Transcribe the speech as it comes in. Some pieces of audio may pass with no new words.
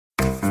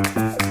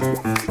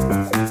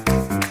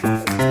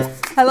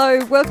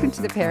Hello, welcome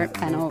to the Parent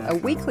Panel, a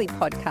weekly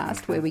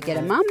podcast where we get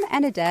a mum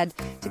and a dad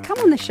to come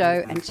on the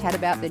show and chat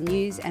about the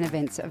news and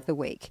events of the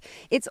week.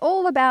 It's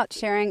all about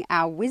sharing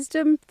our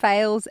wisdom,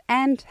 fails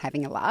and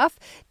having a laugh.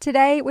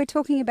 Today we're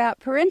talking about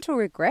parental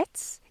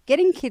regrets,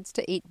 getting kids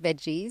to eat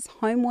veggies,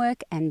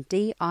 homework and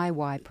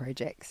DIY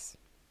projects.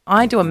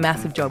 I do a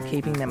massive job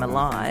keeping them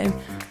alive.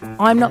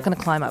 I'm not going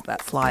to climb up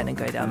that slide and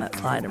go down that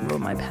slide and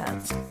ruin my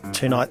pants.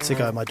 2 nights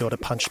ago, my daughter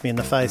punched me in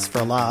the face for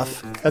a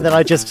laugh. And then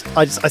I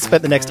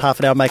spent the next half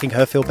an hour making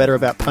her feel better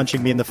about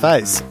punching me in the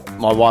face.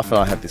 My wife and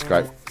I have this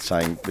great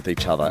saying with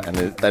each other, and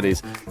that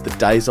is, the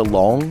days are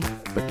long,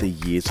 but the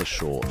years are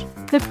short.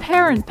 The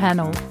Parent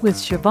Panel with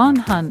Siobhan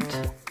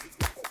Hunt.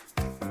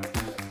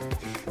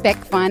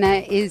 Beck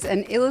Feiner is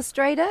an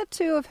illustrator.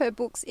 2 of her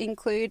books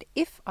include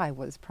If I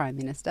Was Prime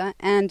Minister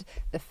and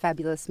the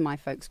fabulous My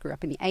Folks Grew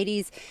Up in the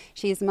 80s.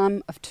 She is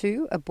mum of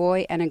 2, a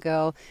boy and a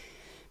girl,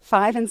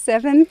 5 and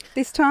 7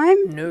 this time.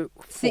 No,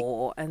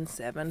 4 and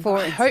 7. 4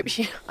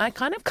 I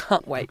kind of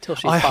can't wait till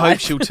she's 5. I hope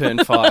she'll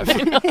turn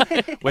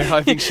 5. We're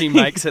hoping she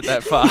makes it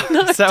that far.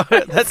 So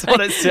that's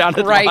what it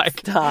sounded Great like.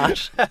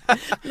 start.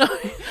 No,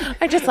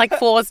 I just like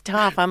 4's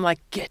tough. I'm like,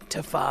 get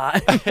to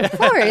 5.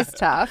 4 is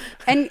tough.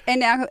 And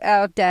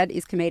our dad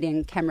is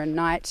comedian Cameron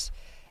Knight.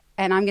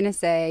 And I'm going to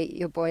say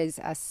your boys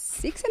are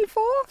 6 and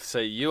 4? So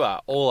you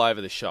are all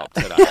over the shop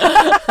today.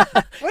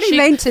 What do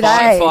you mean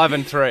today? 5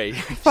 and 3.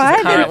 5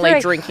 and Currently 3.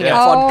 drinking a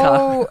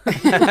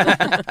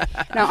vodka.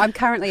 No, I'm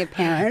currently a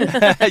parent.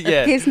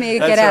 Yeah, Gives me a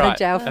that's get out right. of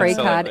jail free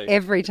card Absolutely.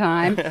 every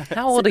time.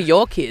 How old are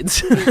your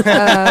kids?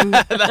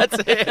 That's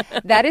it.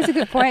 That is a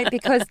good point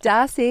because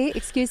Darcy,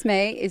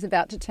 is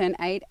about to turn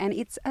 8 and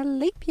it's a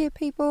leap year,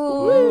 people.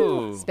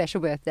 Ooh.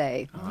 Special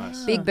birthday.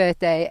 Nice. Big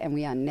birthday and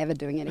we are never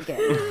doing it again.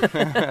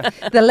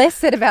 The less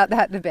said about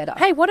that, the better.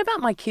 Hey, what about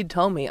my kid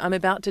told me I'm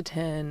about to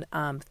turn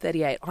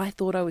 38. I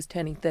thought I was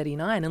turning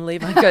 39 and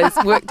Levi goes,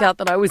 worked out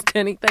that I was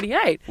turning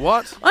 38.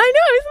 What? I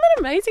know, isn't that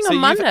amazing So on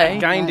Monday?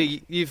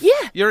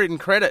 You're in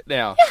credit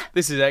now. Yeah.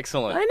 This is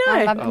excellent. I know.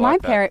 I love it. I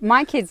like that.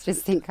 My kids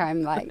just think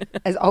I'm like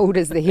as old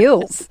as the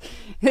hills.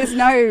 There's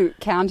no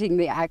counting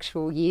the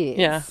actual years.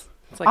 Yeah.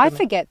 It's like I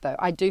forget though.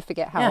 I do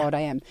forget how Yeah. old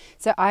I am.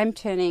 So I'm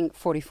turning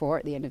 44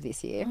 at the end of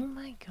this year. Oh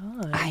my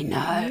God. I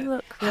know. You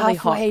look really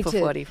Halfway hot for to-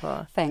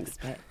 44. Thanks,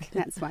 Beck.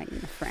 That's my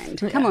friend.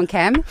 Come on,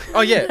 Cam. Oh,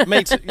 yeah,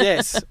 me too.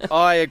 Yes,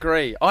 I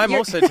agree. I'm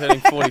also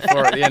turning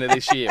 44 at the end of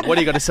this year. What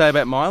do you got to say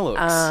about my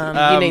looks?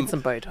 You need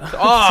some Botox.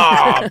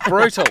 Oh,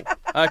 brutal.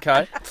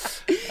 Okay.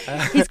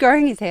 He's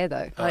growing his hair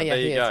though. Oh, yeah,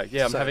 there you he go. is.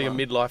 Yeah, I'm So having a long.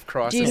 midlife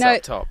crisis Do you know,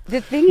 up top. the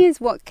thing is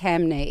what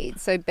Cam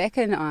needs. So Beck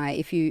and I,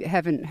 if you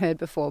haven't heard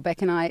before,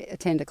 Beck and I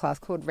attend a class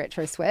called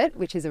Retro Sweat,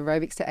 which is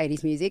aerobics to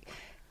 80s music.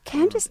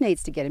 Cam just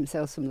needs to get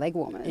himself some leg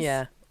warmers.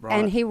 Yeah. Right.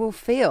 And he will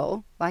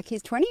feel like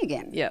he's 20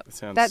 again. Yeah.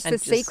 Sounds- That's And the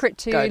just secret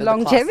go to to the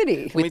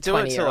longevity. Can we with do it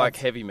to 20-year-olds. like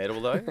heavy metal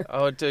though?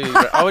 I would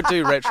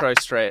do retro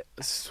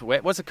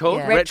sweat. What's it called?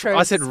 Yeah. Retro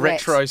I said sweat.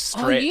 retro Oh,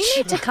 stretch. you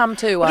need to come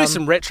to We'll do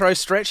some retro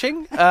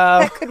stretching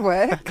That could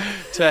work.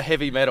 to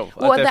heavy metal.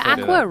 I'll well, the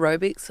definitely do aqua that.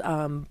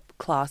 aerobics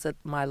class at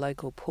my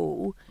local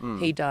pool.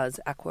 He does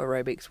aqua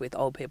aerobics with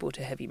old people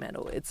to heavy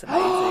metal. It's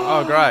amazing.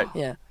 Oh, great.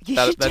 Yeah. You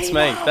should That's do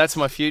me. that. That's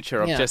my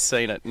future. I've Yeah. just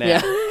seen it now.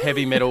 Yeah.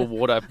 Heavy metal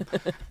water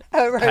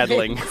Aerobics.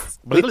 paddling.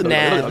 With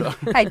Nan.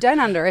 Hey, don't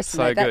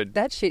underestimate So that. good.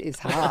 That shit is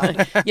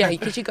hard. Yeah,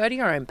 because you go to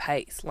your own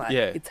pace. Like,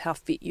 Yeah. it's how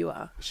fit you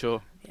are.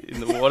 Sure.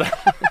 In the water.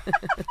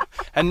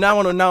 And no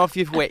one will know if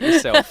you've wet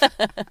yourself.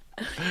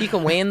 You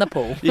can wee in the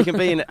pool. You can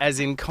be as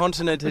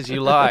incontinent as you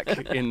like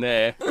in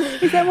there.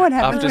 Is that what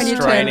happens After when you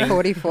straining. turn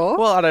 44?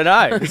 Well, I don't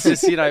know. It's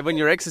just, when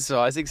you're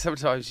exercising,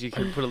 sometimes you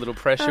can put a little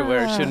pressure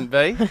where it shouldn't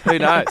be. Who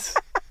knows?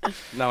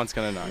 No one's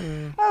going to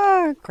know.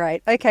 Oh,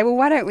 great. Okay, well,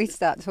 why don't we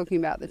start talking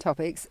about the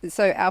topics?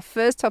 So our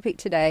first topic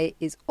today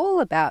is all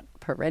about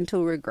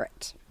parental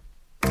regret.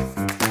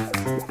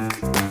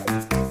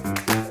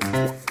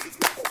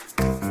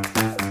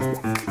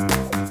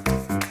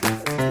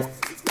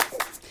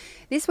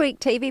 This week,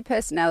 TV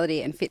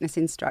personality and fitness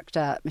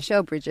instructor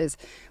Michelle Bridges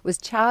was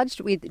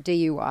charged with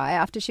DUI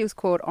after she was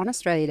caught on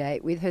Australia Day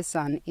with her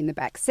son in the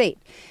back seat.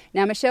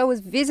 Now, Michelle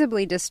was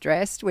visibly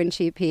distressed when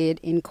she appeared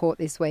in court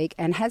this week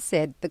and has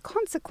said the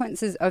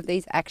consequences of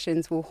these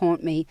actions will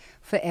haunt me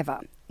forever.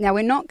 Now,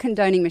 we're not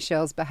condoning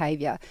Michelle's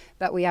behaviour,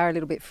 but we are a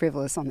little bit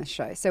frivolous on this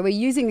show. So we're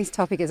using this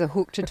topic as a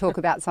hook to talk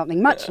about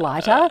something much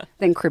lighter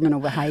than criminal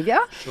behaviour.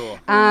 Sure.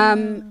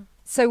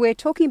 So we're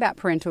talking about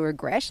parental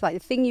regret, like the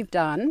thing you've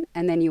done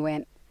and then you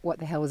went, what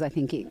the hell was I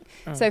thinking?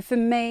 So for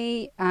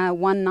me,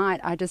 one night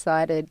I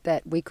decided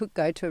that we could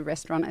go to a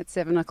restaurant at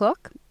 7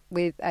 o'clock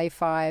with a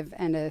 5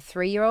 and a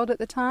 3-year-old at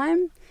the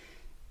time.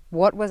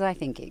 What was I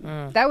thinking?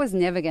 That was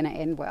never going to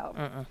end well.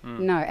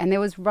 No, and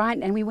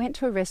and we went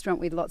to a restaurant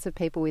with lots of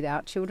people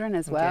without children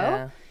as well.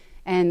 Yeah.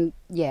 And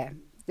yeah,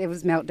 there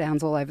was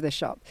meltdowns all over the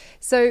shop.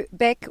 So,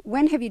 Beck,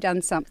 when have you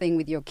done something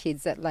with your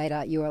kids that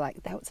later you were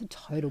like, that was a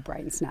total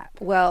brain snap?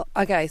 Well,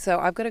 okay, so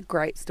I've got a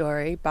great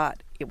story,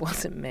 but it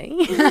wasn't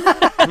me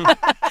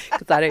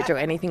because I don't do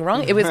anything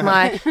wrong. It was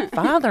my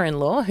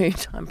father-in-law, who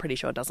I'm pretty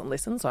sure doesn't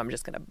listen, so I'm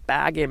just going to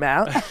bag him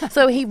out.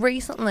 So he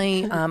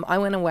recently, I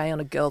went away on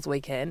a girls'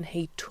 weekend.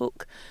 He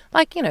took,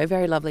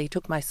 very lovely, he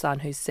took my son,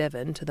 who's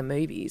 7, to the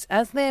movies.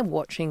 As they're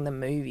watching the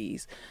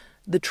movies,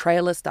 the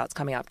trailer starts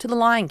coming up to The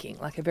Lion King,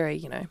 like a very,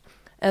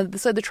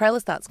 so the trailer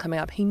starts coming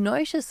up. He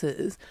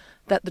notices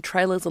that the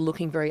trailers are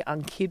looking very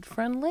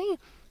unkid-friendly.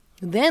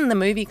 Then the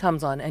movie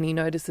comes on and he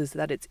notices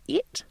that it's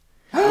It.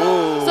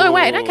 So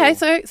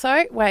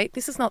wait,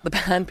 this is not the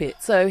bad bit.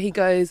 So he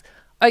goes,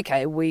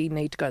 okay, we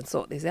need to go and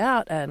sort this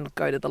out and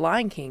go to the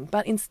Lion King.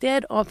 But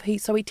instead of he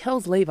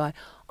tells Levi,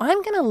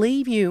 I'm going to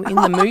leave you in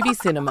the movie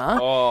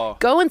cinema,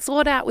 go and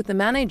sort out with the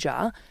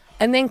manager,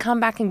 and then come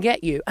back and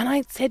get you. And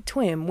I said to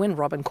him, when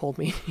Robin called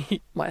me,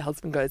 my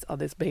husband goes,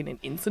 there's been an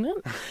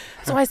incident.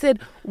 So I said,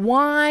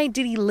 why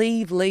did he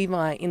leave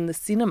Levi in the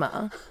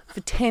cinema for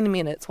 10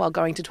 minutes while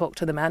going to talk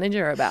to the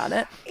manager about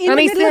it? In the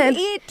middle of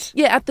It?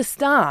 Yeah, at the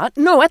start.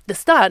 No, at the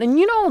start. And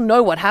you all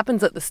know what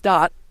happens at the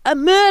start. A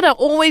murder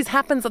always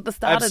happens at the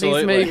start of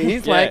these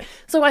movies. Yeah.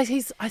 So I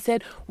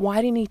said,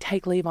 why didn't he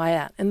take Levi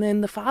out? And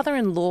then the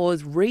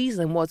father-in-law's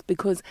reason was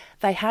because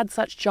they had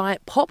such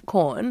giant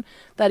popcorn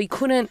that he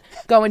couldn't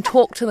go and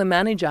talk to the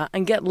manager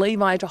and get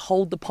Levi to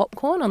hold the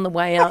popcorn on the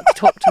way out to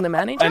talk to the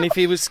manager. And if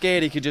he was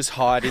scared, he could just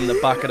hide in the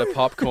bucket of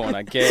popcorn,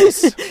 I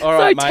guess. All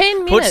right, mate. 10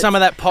 Put minutes, some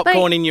of that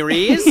popcorn in your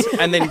ears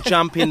and then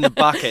jump in the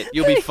bucket.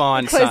 You'll be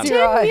fine, son.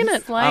 10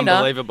 minutes later,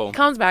 Unbelievable.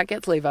 comes back,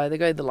 gets Levi, they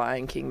go to the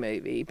Lion King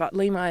movie, but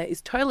Levi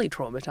is totally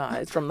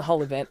traumatised from the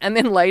whole event, and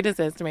then later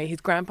says to me,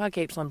 his grandpa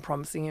keeps on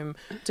promising him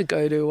to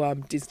go to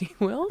Disney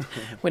World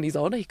when he's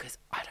older. He goes,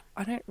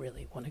 I don't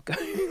really want to go.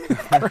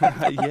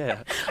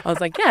 Yeah. I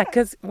was like, yeah,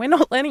 because we're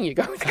not letting you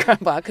go with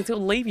Grandpa because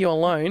he'll leave you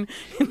alone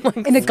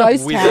in a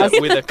ghost house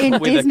in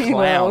with Disney a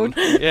clown. World.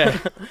 Yeah.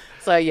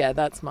 So yeah,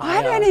 that's my.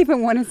 I don't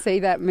even want to see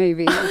that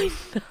movie.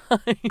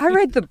 I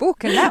read the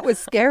book and that was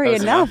scary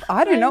enough.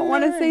 I do not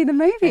want to see the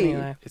movie.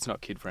 Anyway. It's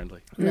not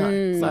kid-friendly.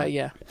 No. So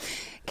yeah.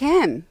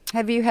 Cam,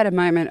 have you had a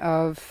moment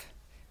of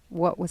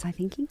what was I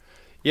thinking?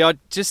 Yeah, I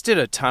just did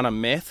a ton of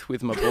meth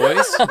with my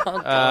boys.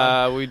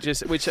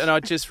 And I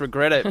just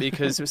regret it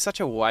because it was such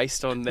a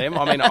waste on them.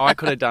 I mean, I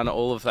could have done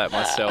all of that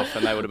myself,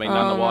 and they would have been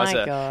none the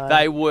wiser. God.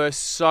 They were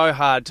so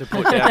hard to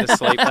put down to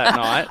sleep that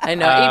night. I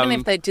know.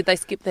 Even if did they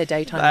skip their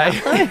daytime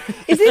nap?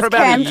 Is this For about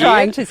Cam a year.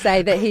 trying to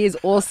say that he is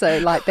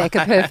also like Beck,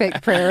 a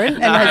perfect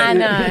parent? I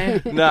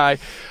know.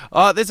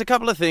 No. There's a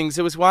couple of things.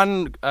 There was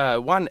one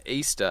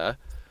Easter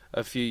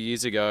a few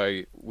years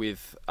ago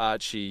with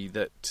Archie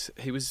that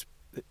he was.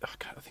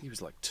 I think he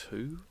was like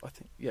 2. I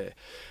think, yeah.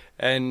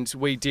 And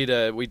we did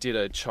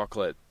a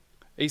chocolate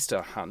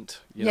Easter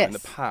hunt, in the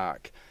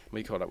park.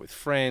 We caught up with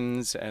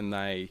friends, and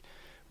they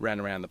ran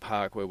around the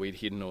park where we'd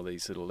hidden all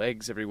these little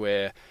eggs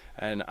everywhere.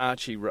 And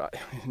Archie,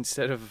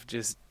 instead of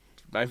just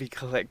maybe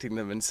collecting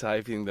them and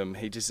saving them,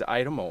 he just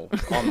ate them all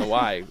on the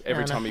way.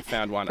 Every time he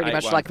found one, Pretty ate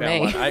much one, like found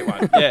me. one, ate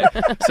one. Yeah.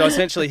 So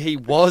essentially he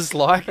was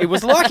like he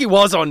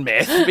was on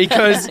meth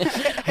because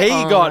he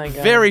got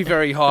very,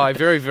 very high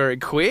very, very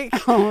quick.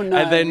 Oh, no.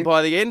 And then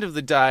by the end of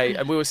the day,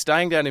 and we were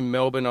staying down in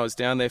Melbourne, I was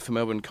down there for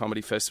Melbourne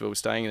Comedy Festival, we were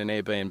staying in an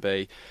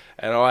Airbnb,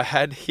 and I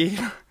had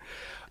him,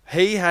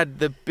 he had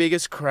the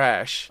biggest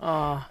crash,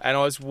 and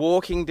I was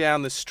walking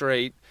down the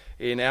street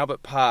in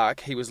Albert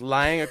Park. He was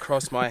laying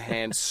across my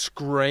hand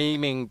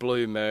screaming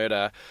blue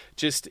murder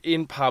just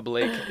in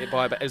public. It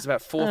was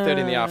about 4:30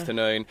 in the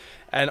afternoon,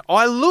 and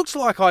I looked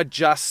like I'd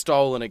just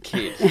stolen a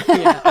kid,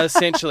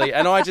 essentially,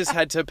 and I just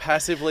had to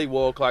passively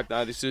walk like,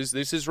 no, this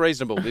is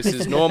reasonable, this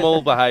is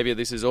normal behaviour,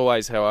 this is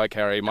always how I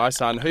carry my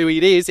son, who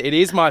it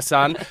is my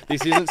son,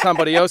 this isn't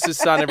somebody else's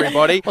son,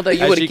 everybody. Although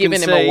you would have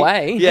given him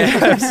away. Yeah,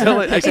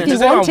 absolutely. Actually,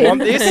 does anyone want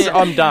this?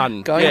 I'm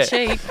done. Going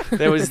cheap.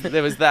 There was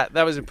that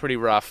was a pretty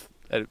rough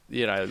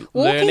Walking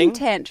learning.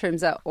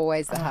 tantrums are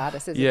always the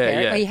hardest as a Yeah,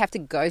 parent, yeah. where you have to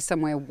go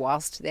somewhere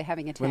whilst they're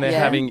having a tantrum. When they're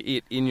having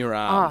it in your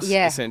arms,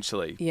 yeah.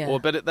 essentially. Yeah.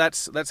 But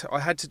that's I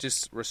had to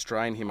just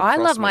restrain him. I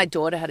across love me. my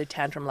daughter had a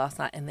tantrum last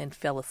night and then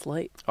fell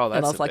asleep. Oh, that's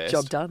and I was the like, best.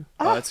 job done.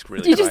 Oh, that's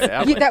really great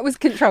outlet. that was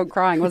controlled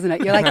crying, wasn't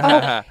it? You're like,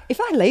 oh,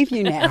 if I leave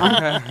you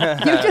now,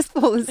 you'll just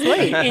fall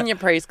asleep. In your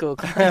preschool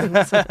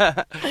clothes.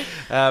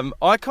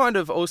 I kind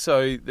of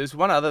also, there's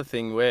one other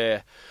thing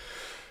where,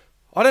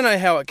 I don't know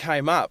how it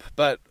came up,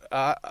 but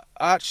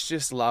Arch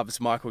just loves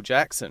Michael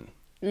Jackson.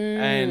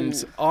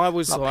 And I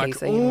was Not like,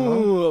 PC anymore.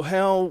 ooh,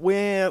 how,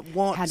 where,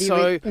 what? How do you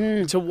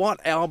So to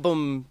what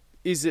album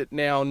is it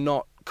now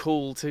not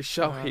cool to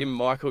show him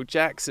Michael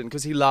Jackson?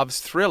 Because he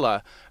loves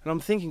Thriller. And I'm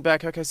thinking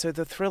back, okay, so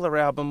the Thriller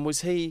album,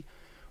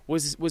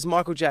 was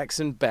Michael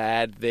Jackson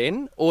bad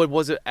then? Or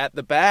was it at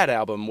the Bad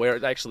album where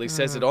it actually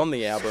says it on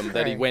the album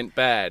that he went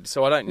bad?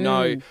 So I don't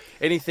know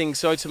anything.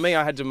 So to me,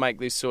 I had to make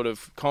this sort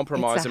of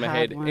compromise It's a in my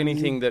hard head. one.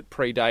 Anything that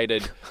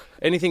predated,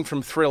 anything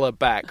from Thriller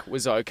back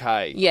was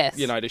okay. Yes,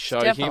 to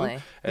show definitely.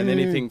 him. And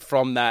anything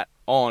from that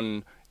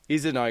on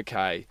isn't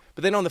okay.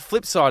 But then on the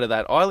flip side of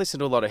that, I listen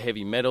to a lot of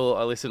heavy metal.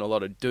 I listen to a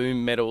lot of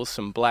doom metal,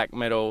 some black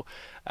metal,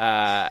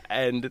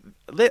 and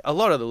a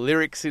lot of the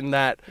lyrics in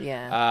that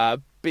are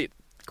a bit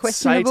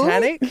questionable.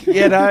 Satanic,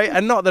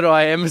 and not that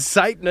I am a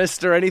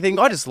Satanist or anything.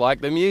 I just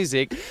like the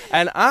music.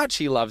 And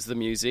Archie loves the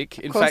music.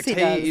 In fact, he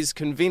is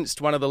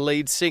convinced one of the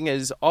lead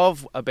singers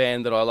of a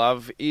band that I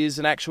love is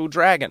an actual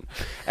dragon.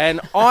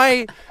 And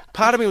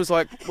part of me was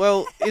like,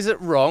 well, is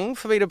it wrong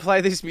for me to play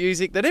this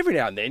music that every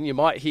now and then you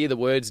might hear the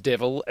words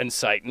devil and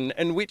Satan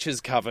and witch's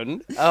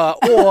coven,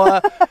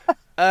 or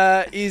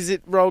is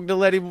it wrong to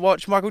let him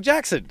watch Michael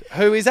Jackson,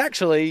 who is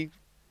actually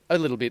a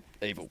little bit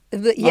evil?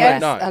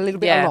 Yes, a little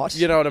bit, a lot.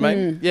 You know what I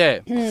mean? Yeah.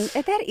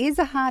 That is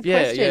a hard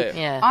question.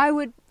 Yeah. I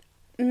would...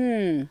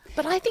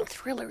 But I think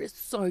Thriller is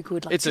so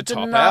good. Like, it's a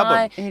top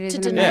album. To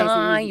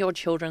deny your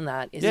children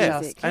that is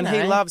music. And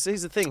he loves,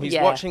 here's the thing, he's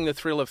watching the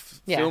Thriller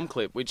film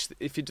clip, which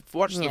if you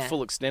watch the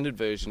full extended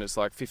version, it's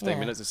like 15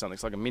 minutes or something.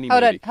 It's like a mini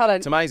movie. Hold on.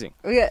 It's amazing.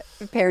 We got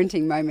a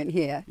parenting moment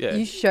here. Yeah.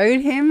 You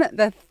showed him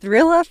the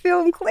Thriller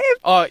film clip?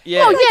 Oh,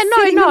 yeah. Oh,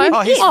 yeah, no.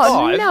 Oh, he's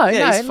five. No,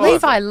 Yeah, he's five.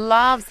 Levi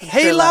loves Thriller.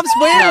 He loves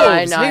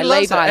werewolves. No, he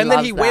loves Levi it. And then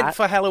loves he went that.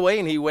 for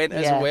Halloween. He went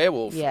as a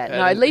werewolf. Yeah,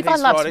 And no, Levi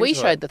he's loves. right We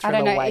into showed it. the I Thriller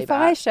don't know. way If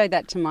back. I showed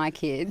that to my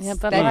kids, Yeah,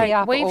 but they'd be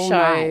up we've all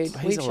showed night.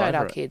 He's all our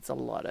over it. kids a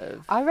lot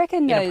of I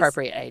reckon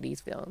inappropriate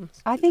 80s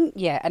films. I think,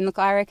 and look,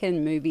 I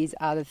reckon movies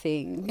are the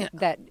thing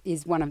that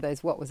is one of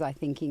those what was I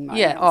thinking moments.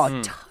 Yeah,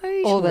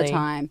 totally. All the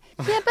time.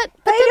 Yeah, but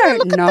They then don't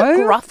look know. at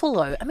the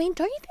Gruffalo. I mean,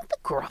 don't you think the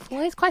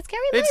Gruffalo is quite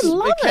scary? They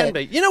love it can it.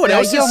 be. You know what No,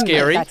 else you're is not.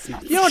 scary? That's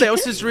not You know what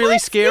else is really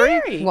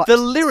scary? What? The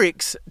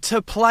lyrics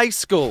to Play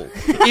School.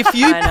 If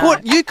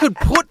you could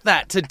put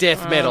that to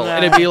death metal,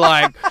 and it'd be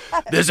like,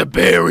 "There's a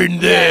bear in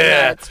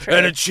there, it's true.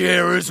 and a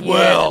chair as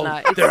well. no,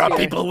 it's there are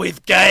scary. people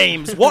with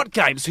games. What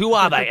games? Who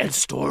are they? And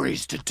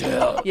stories to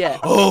tell. Yeah.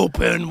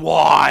 Open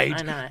wide.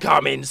 I know.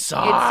 Come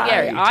inside. It's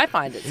scary. I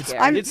find it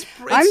scary.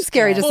 I'm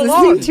scary just full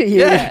listening on. to you.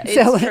 Yeah,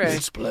 tell it's it. true.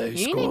 It's Play You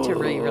School. need to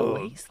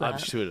re-release that. I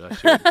should.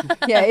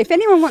 Yeah, if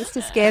anyone wants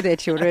to scare their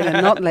children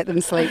and not let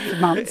them sleep for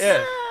months,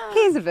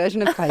 here's a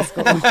version of Play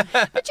School.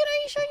 But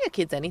you show your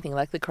kids anything,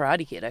 like the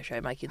Karate Kid. I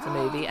showed my kids a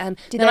movie, and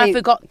Did then I they-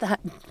 forgot that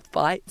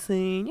fight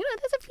scene.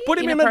 There's a few Put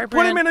him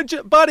inappropriate... in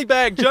a body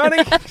bag,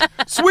 Johnny.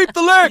 Sweep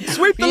the leg.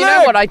 Sweep the You leg.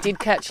 know what I did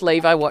catch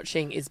Levi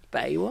watching is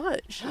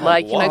Baywatch.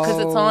 Because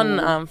it's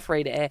on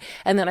free to air.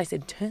 And then I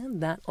said, turn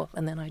that off.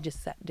 And then I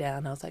just sat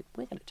down. I was like,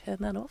 we're going to turn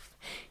that off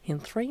in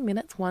 3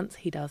 minutes once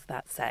he does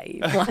that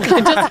save. Like,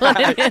 I just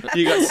wanted him.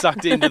 You got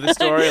sucked into the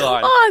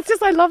storyline. Oh, it's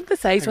just, I love the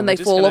saves when they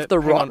fall off the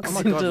hang on. rocks. Oh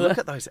my God, look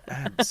at those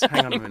abs.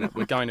 Hang on a minute.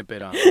 We're going to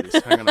bed after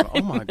this. Hang on a minute.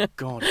 Oh my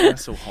God,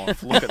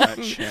 Hasselhoff. Look at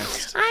that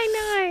chest.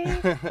 I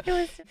know.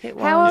 It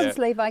was How old's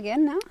Levi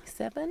again now?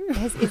 7.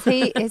 Has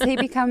he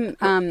become,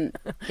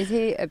 is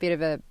he a bit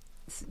of a,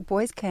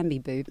 boys can be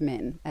boob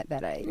men at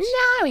that age?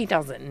 No, he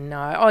doesn't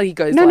know. Oh, he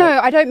goes No,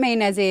 like... I don't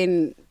mean as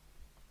in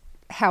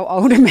how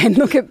older men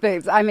look at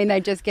boobs. I mean,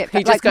 they just get...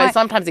 He just goes,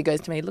 sometimes he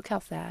goes to me, look how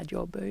sad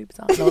your boobs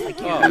are. And I was like,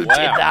 you did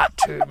that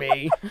to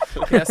me.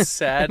 Look how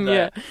sad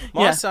that.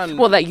 My son...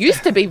 Well, they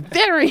used to be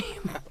very,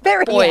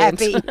 very buoyant.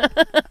 happy.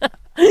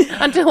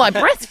 Until I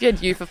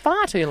breastfed you for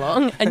far too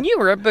long and you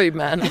were a boob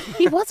man.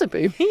 He was a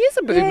boob. He is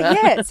a boob man.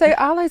 Yeah. So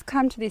Arlo's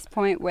come to this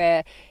point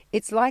where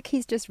it's like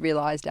he's just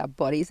realised our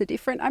bodies are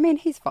different. I mean,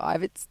 he's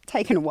 5. It's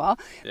taken a while.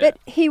 Yeah. But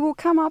he will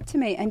come up to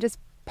me and just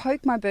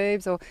poke my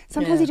boobs, or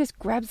sometimes he just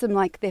grabs them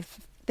like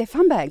they're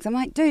fun bags. I'm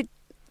like, dude,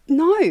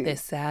 no. They're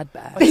sad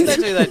bags. I think they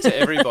do that to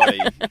everybody.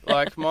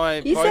 Like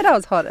You said I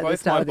was hot at the both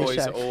start my of this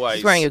boys show. always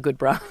He's wearing a good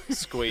bra.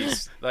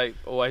 squeeze. They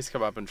always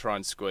come up and try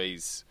and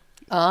squeeze.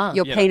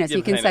 Your penis. Your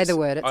You can say penis. the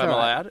word. It's I'm all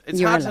right. allowed. It's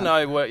You're hard to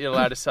allowed. know what you're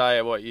allowed to say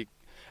or what you...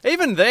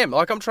 Even them.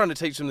 Like, I'm trying to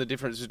teach them the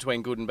difference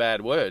between good and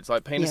bad words.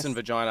 Like, penis Yes. and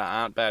vagina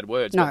aren't bad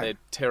words, No. but they're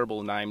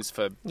terrible names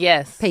for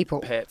Yes.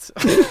 People. pets.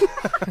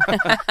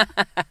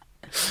 But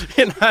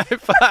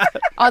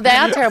Oh, they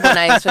are terrible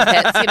names for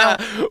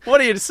pets. what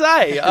do you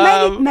say?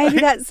 Maybe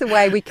that's the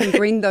way we can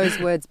bring those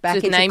words back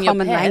Just into name your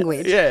common pets.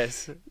 language.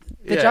 Yes.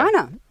 Yeah.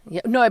 Vagina.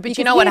 Yeah. No, but you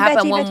Because know what here,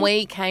 happened? veggie, When veggie.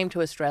 we came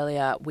to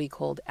Australia, we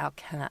called our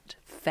cat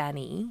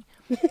Fanny.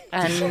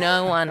 And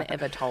no one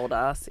ever told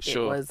us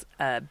Sure. it was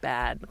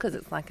bad, because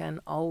it's like an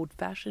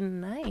old-fashioned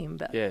name.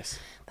 But Yes.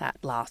 that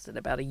lasted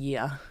about a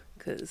year,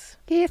 because...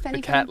 Here,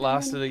 Fanny, The cat Fanny,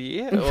 lasted a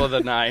year, or the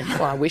name?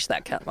 Well, I wish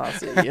that cat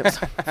lasted a year. It was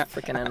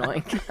freaking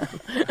annoying.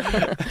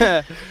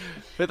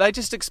 But they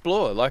just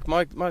explore. Like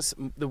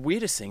the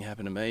weirdest thing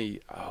happened to me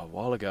a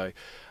while ago.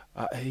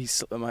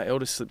 My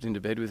eldest slipped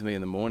into bed with me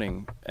in the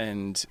morning,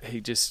 and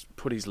he just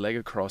put his leg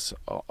across,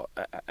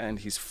 and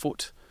his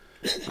foot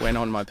went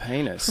on my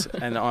penis,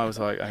 and I was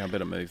like, I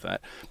better move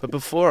that. But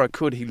before I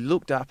could, he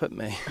looked up at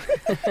me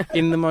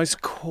in the most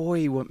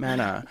coy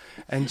manner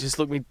and just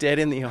looked me dead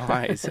in the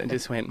eyes and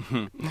just went,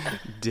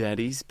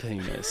 Daddy's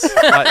penis,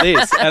 like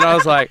this. And I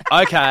was like,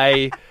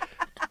 okay,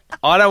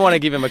 I don't want to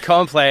give him a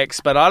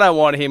complex, but I don't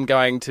want him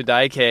going to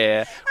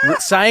daycare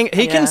saying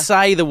he can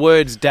say the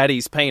words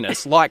 "daddy's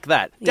penis" like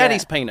that,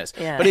 "daddy's penis."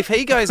 Yeah. But if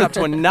he goes up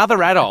to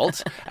another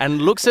adult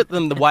and looks at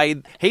them the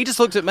way he just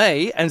looked at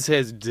me and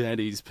says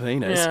 "daddy's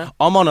penis,"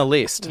 I'm on a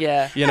list.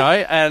 Yeah. You know,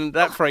 and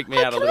that freaked me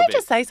out a little Can I bit.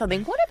 just say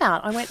something? What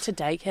about, I went to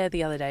daycare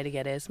the other day to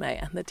get Esme,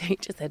 and the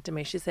teacher said to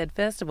me, she said,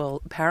 first of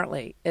all,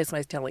 apparently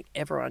Esme's telling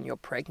everyone you're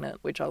pregnant,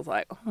 which I was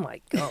like, oh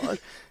my God,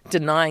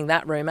 denying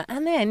that rumour.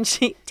 And then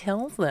she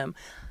tells them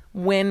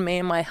when me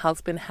and my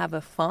husband have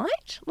a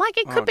fight. Like,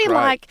 it could be great.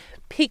 like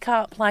pick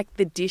up like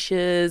the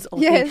dishes or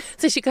Yes. things.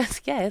 So she goes,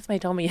 yeah, Esme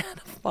told me you had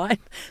a fight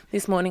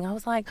this morning. I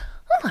was like,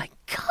 oh my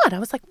God. I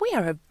was like, we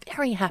are a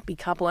very happy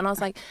couple. And I was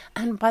like,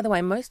 and by the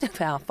way, most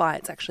of our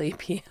fights actually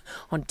appear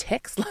on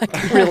text, like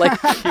really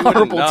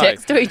horrible know.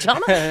 text to each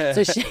other.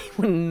 So she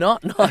would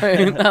not know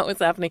that was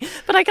happening.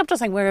 But I kept on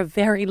saying, we're a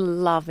very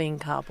loving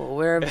couple.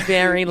 We're a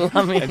very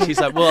loving And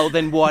she's like, well,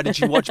 then why did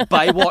you watch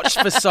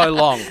Baywatch for so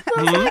long?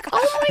 I was like,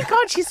 oh my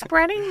God, she's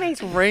spreading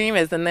these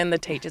rumours. And then the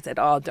teacher said,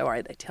 oh, don't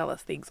worry, they tell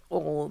us things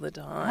all the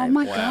time. Oh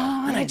my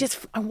God. And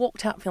I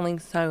walked out feeling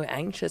so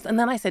anxious. And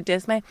then I said,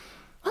 Desme,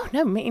 oh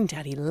no, me and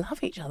Daddy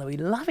love each other. We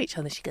love each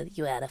other. She goes,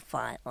 you had a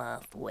fight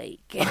last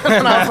week. And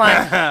I was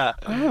like,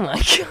 oh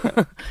my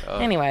God.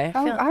 Anyway.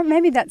 I feel-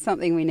 Maybe that's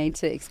something we need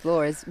to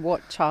explore is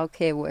what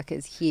childcare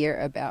workers hear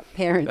about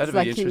parents. That'd be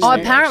Like, interesting. Oh,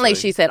 apparently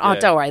actually. she said, oh, Yeah.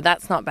 don't worry,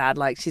 that's not bad.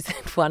 Like, she said,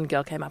 one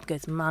girl came up and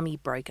goes, Mummy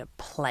broke a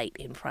plate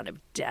in front of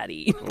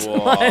Daddy.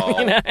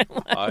 Whoa.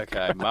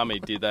 Okay, Mummy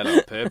did that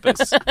on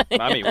purpose.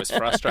 Mummy was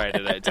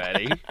frustrated at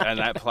Daddy, and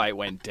that plate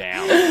went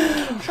down.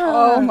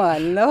 Oh my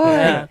Lord.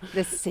 Yeah.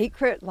 The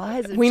secret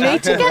lies of We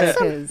need to childcare get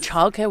some workers.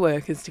 childcare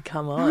workers to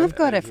come on. I've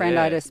got a friend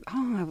Yeah.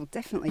 I will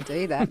definitely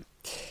do that.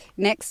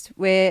 Next,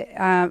 we've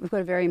got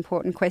a very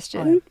important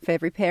question for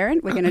every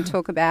parent. We're going to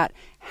talk about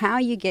how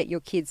you get your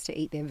kids to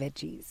eat their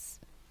veggies.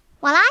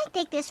 Well, I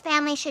think this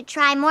family should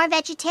try more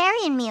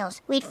vegetarian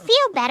meals. We'd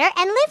feel better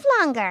and live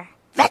longer.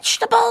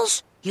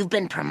 Vegetables? You've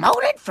been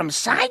promoted from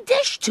side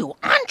dish to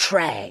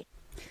entree.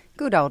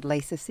 Good old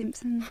Lisa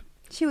Simpson.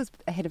 She was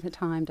ahead of her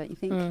time, don't you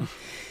think?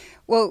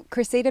 Well,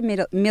 Cressida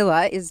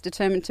Miller is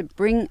determined to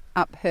bring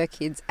up her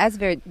kids as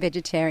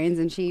vegetarians,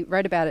 and she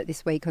wrote about it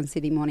this week on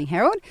Sydney Morning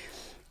Herald.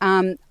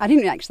 I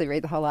didn't actually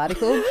read the whole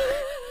article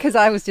because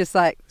I was just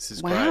like, This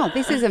is wow, great.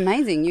 this is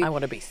amazing. I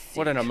want to be sick.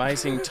 What an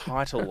amazing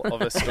title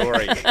of a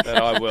story that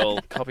I will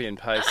copy and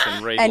paste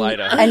and read and,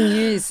 later. and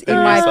use in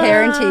my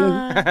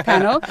parenting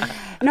panel.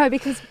 No,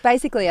 because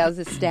basically I was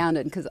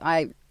astounded because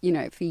I,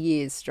 for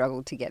years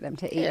struggled to get them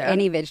to eat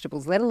any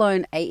vegetables, let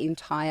alone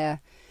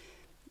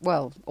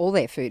all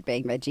their food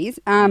being veggies.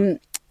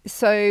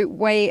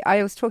 So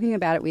I was talking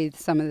about it with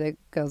some of the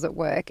girls at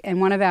work, and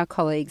one of our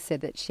colleagues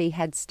said that she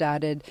had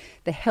started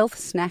the Health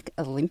Snack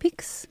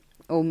Olympics,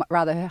 or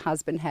rather her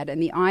husband had,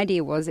 and the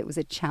idea was it was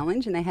a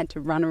challenge and they had to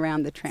run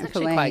around the trampoline. It's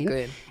actually quite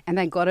good. And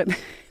they got it.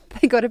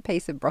 They got a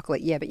piece of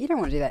broccoli. Yeah, but you don't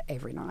want to do that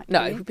every night.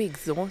 No, do it you? would be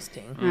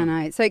exhausting. I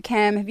know. So,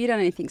 Cam, have you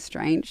done anything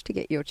strange to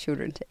get your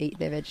children to eat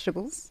their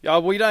vegetables? Oh,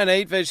 we don't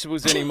eat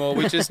vegetables anymore.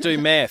 We just do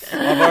meth.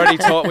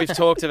 We've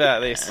talked about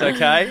this,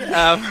 okay?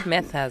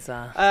 Meth has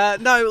a...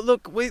 No,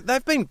 look,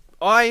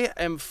 I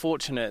am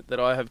fortunate that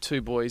I have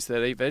two boys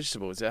that eat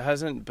vegetables. It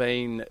hasn't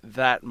been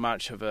that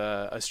much of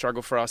a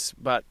struggle for us,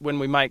 but when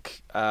we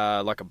make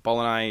like a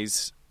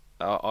bolognese,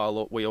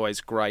 we always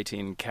grate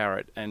in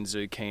carrot and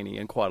zucchini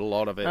and quite a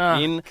lot of it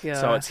in, God.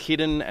 so it's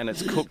hidden and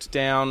it's cooked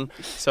down,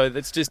 so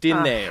it's just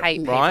in there, hate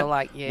people right?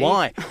 like you.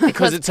 Why?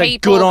 Because it's a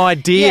people- good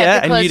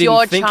idea and you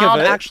didn't think your of child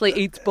it. actually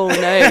eats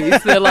bolognese.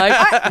 They're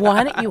like,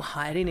 why don't you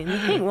hide it in the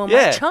thing? Well,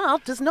 Yeah. my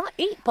child does not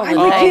eat I'm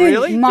bolognese. with you.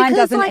 really? Mine Because,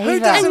 doesn't like, either. who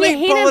doesn't And you eat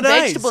hidden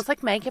bolognese? vegetables,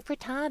 like make a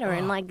frittata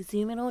and like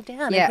zoom it all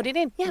down Yeah. and put it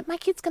in. Yeah, my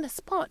kid's going to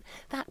spot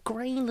that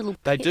green little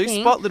They do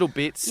thing. spot little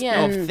bits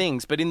Yeah. of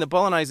things, but in the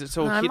bolognese it's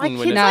all No, my hidden when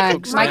kids it No,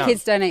 cooks my down.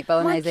 kids don't eat My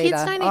bolognese kids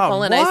either. don't eat Oh,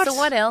 bolognese, what? so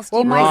what else do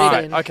Well, you my put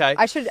Right, in? okay.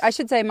 I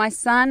should say my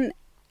son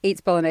eats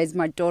bolognese.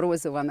 My daughter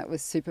was the one that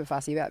was super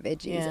fussy about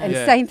veggies. Yeah. And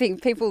Yeah. same thing,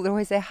 people would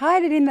always say,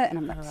 hide it in there. And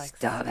I'm like,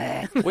 stop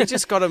it. We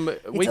just got them.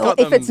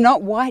 If it's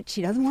not white,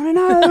 she doesn't want to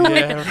know.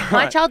 Yeah, right.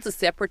 My child's a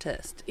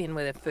separatist in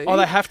with their food. Oh,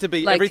 they have to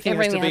be. Like, everything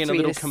has to be in a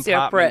little compartment.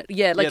 separate,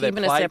 yeah, like their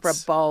even a plates.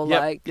 separate bowl. Yep,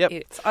 Like yep.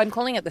 I'm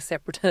calling it the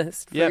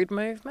separatist Yep. food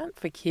movement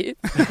for kids.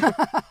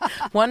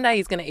 One day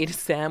he's going to eat a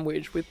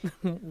sandwich with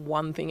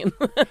one thing in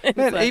it.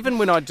 Man, So- even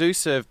when I do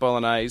serve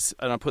bolognese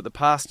and I put the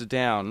pasta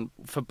down,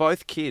 for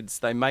both kids,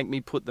 they make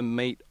me put the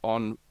meat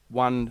on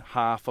one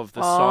half of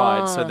the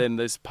side, so then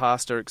there's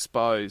pasta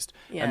exposed,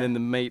 Yeah. and then the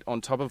meat on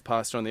top of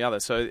pasta on the other.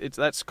 So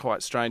that's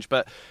quite strange.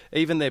 But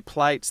even their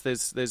plates,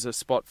 there's a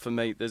spot for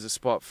meat, there's a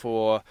spot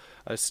for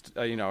a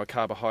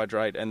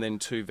carbohydrate, and then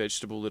two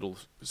vegetable little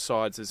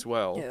sides as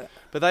well. Yeah.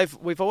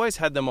 But we've always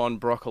had them on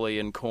broccoli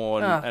and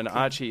corn, and God.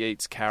 Archie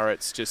eats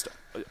carrots just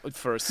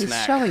for a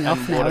snack. showing off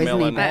and now, isn't he?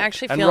 watermelon, I'm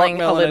actually and feeling rock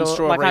melon a little and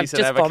strawberries like I've and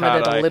just avocado.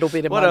 vomited a little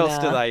bit in What my else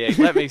do mouth. they eat?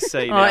 Let me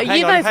see now. Are Hang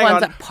you on, those hang ones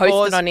on. that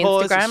posted on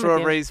Pause, Instagram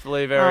strawberries,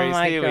 blueberries. Oh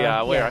my Here we God.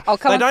 are. Where Oh,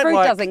 come they on, don't fruit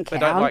like, doesn't They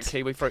don't like count.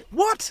 kiwi fruit.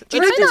 What? Do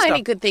you know the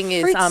only good thing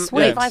is Fruit's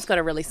sweet. Levi's got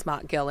a really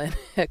smart girl in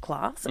her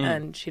class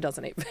and she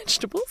doesn't eat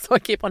vegetables, so I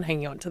keep on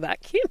hanging on to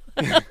that kid.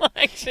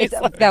 Like, she's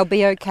like, They'll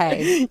be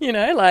okay. you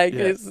know, like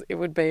Yeah. they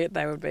would be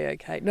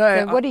okay.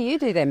 No, So what do you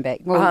do then, Beck?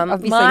 Well,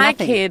 obviously my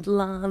nothing. kid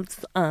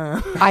loves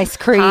Ice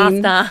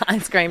cream pasta,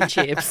 ice cream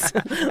chips,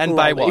 And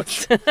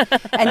lollies.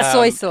 Baywatch. and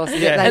soy sauce.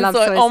 yeah. They And love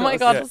soy- soy oh sauce. my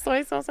god, Yeah. the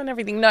soy sauce and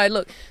everything. No,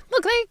 look,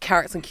 they eat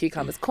carrots and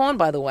cucumbers. Corn,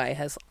 by the way,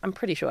 I'm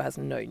pretty sure has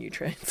no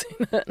nutrients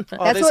in it.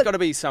 Oh, That's there's what- got to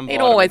be some. It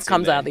always vitamins in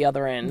comes there. out the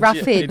other end.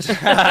 Roughage.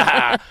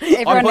 I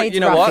Everyone put, needs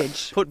you know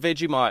roughage. what? Put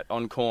Vegemite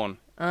on corn.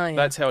 Oh, yeah.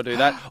 That's how I do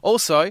that.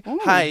 Also, Ooh,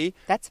 hey,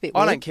 that's a bit I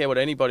weird. don't care what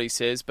anybody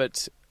says,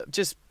 but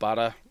just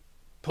butter.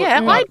 Put,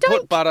 Yeah, I don't.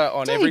 put butter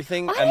on Dude,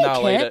 everything, I and don't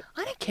they'll care. eat it.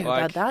 I don't care Like,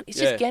 about that. It's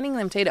yeah. just getting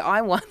them to eat it.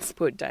 I once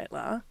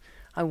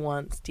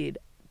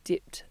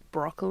dipped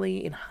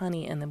broccoli in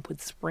honey and then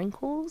put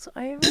sprinkles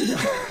over it.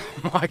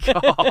 Oh my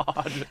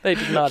god! They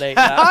did not eat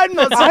that. I'm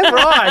not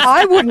surprised.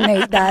 I wouldn't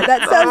eat that.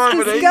 That sounds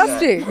would eat that.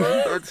 disgusting.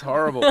 That's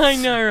horrible. I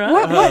know,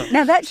 right? What?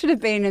 Now that should have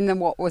been in the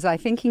what was I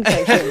thinking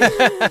section.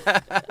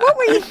 What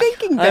were you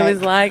thinking, Beck? I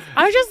was like,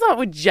 I just thought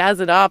we'd jazz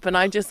it up, and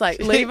I just like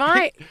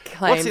Levi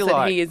claims he that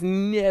like? he is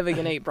never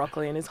going to eat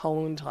broccoli in his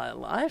whole entire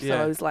life. So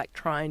Yeah. I was like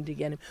trying to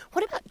get him.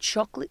 What about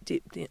chocolate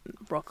dipped in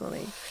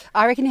broccoli?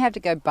 I reckon you have to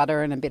go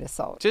butter and a bit of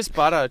salt. Just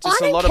butter,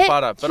 just I a don't lot care. of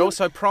butter, but You-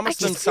 also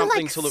promise I them just feel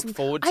something like to look s-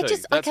 forward I to.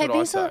 just, That's okay, what I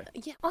these say. are,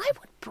 yeah, I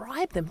would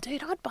bribe them,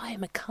 dude. I'd buy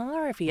him a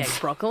car if he ate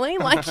broccoli.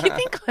 Like, you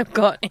think I've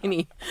got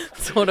any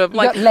sort of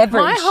like got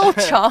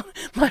leverage.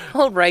 my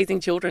whole raising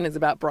children is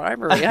about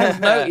bribery. I have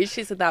no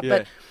issues with that,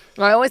 Yeah.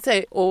 but I always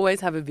say,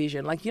 always have a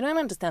vision. Like, you don't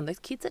understand those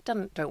kids that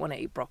don't want to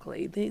eat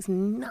broccoli. There's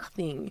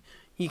nothing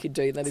you could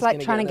do that It's is like going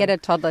to trying to get a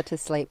toddler to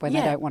sleep when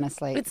they don't want to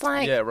sleep. It's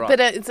like, Yeah, right. but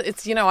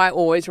it's you know, I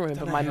always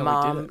remember my how we did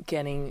mum it.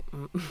 getting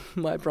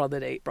my brother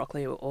to eat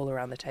broccoli all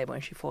around the table,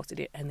 and she forced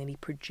it, and then he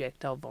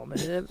projectile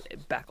vomited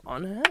it back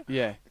on her.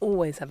 Yeah.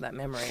 Always have that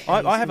memory.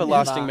 I have a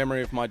lasting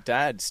memory of my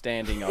dad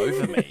standing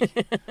over me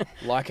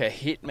like a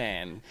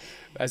hitman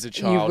as a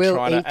child. will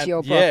trying eat to,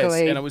 your Yes,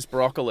 broccoli. and it was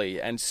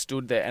broccoli, and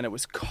stood there, and it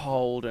was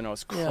cold, and I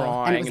was Yeah.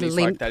 crying, And it was he's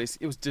limp. like that.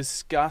 It was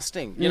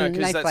disgusting, you know, no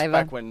because that's flavour.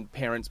 back when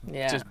parents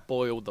Yeah. just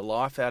boiled the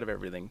life out of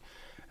everything.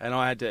 And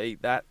I had to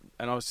eat that,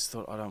 and I was just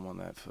thought, I'm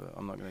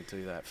not going to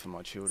do that for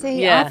my children.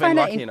 See, Yeah. I I've been find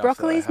lucky that enough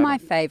broccoli that I is my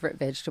haven't. favourite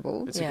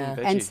vegetable. It's Yeah. a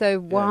good veggie. And so Yeah.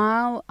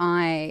 while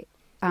I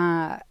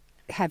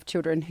have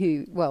children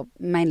who, well,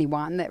 mainly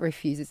one that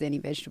refuses any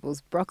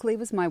vegetables, broccoli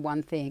was my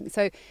one thing.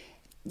 So,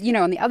 you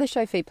know, on the other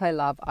show, Feed, Play,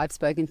 Love, I've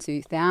spoken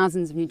to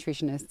thousands of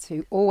nutritionists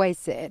who always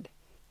said,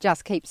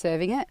 just keep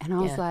serving it. And I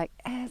was Yeah. like,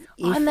 as if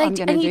And I'm they- going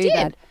to and you do did?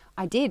 that.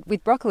 I did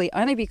with broccoli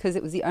only because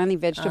it was the only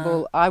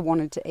vegetable I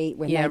wanted to eat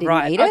when yeah, they didn't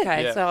right. eat it.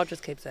 Okay, Yeah. so I'll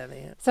just keep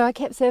serving it. So I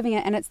kept serving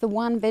it, and it's the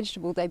one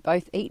vegetable they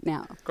both eat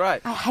now.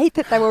 Great. I hate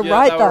that they were Yeah,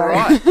 right, they though. were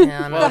right.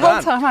 Yeah, I know. The Well whole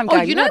done. time I'm Oh,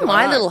 going, you know, "No,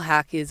 my they're little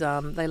hack is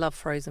they love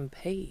frozen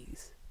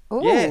peas. right."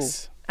 Ooh.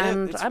 Yes.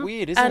 And it's I'm-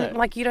 weird, isn't and, it?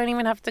 like, you don't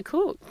even have to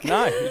cook.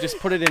 No, you just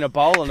put it in a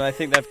bowl, and they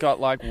think they've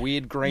got like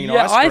weird green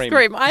Yeah, ice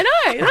cream. I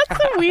know.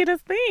 That's the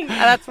weirdest thing.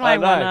 That's my I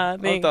know. one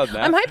I've thing. done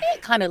that. I'm hoping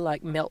it kind of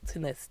like melts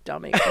in their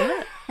stomach,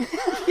 doesn't it?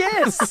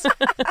 Yes.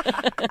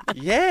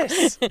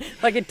 Yes.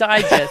 Like it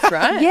digests,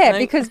 right? Yeah, Like,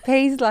 because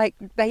peas, like,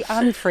 they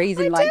unfreeze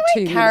in like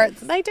 2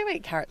 carrots. minutes. They do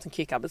eat carrots and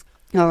cucumbers.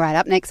 All right,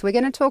 up next, we're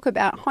going to talk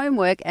about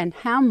homework and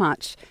how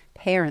much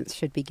parents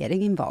should be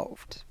getting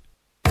involved.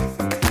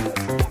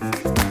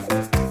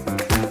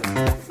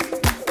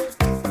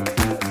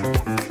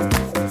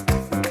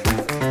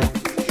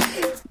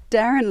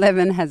 Darren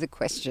Levin has a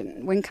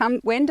question.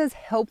 When does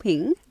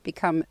helping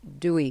become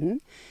doing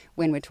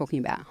when we're talking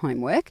about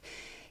homework?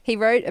 He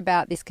wrote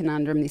about this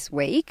conundrum this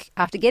week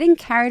after getting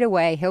carried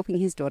away helping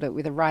his daughter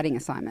with a writing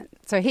assignment.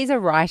 So he's a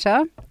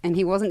writer and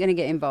he wasn't going to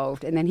get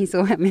involved, and then he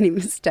saw how many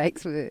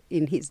mistakes were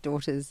in his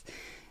daughter's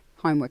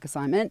homework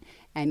assignment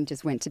and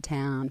just went to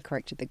town,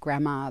 corrected the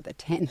grammar, the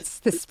tense,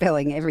 the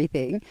spelling,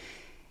 everything.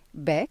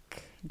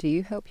 Beck, do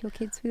you help your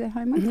kids with their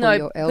homework, or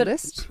your but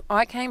eldest?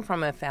 I came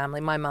from a family.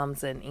 My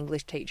mum's an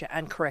English teacher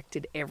and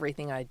corrected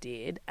everything I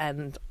did,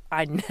 and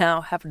I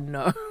now have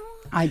no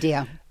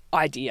Idea.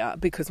 idea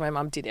because my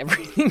mum did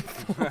everything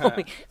for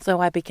me. So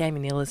I became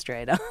an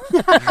illustrator.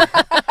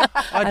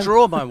 I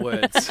draw my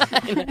words.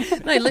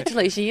 No,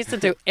 literally, she used to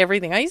do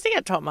everything. I used to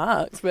get top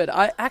marks, but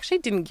I actually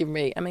didn't give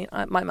me. I mean,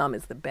 my mum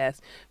is the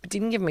best, but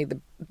didn't give me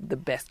the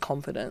best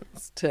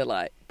confidence to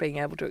like being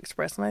able to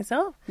express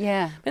myself.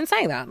 Yeah. And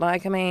saying that,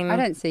 like, I mean, I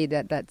don't see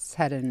that that's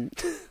had an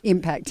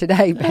impact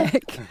today,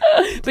 Beck.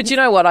 but you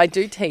know what? I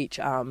do teach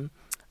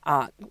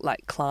art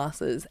like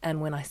classes,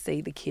 and when I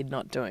see the kid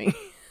not doing,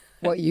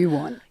 What you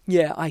want.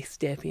 yeah, I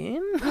step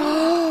in.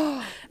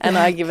 and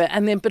I give it,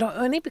 and then, but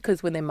only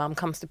because when their mum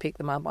comes to pick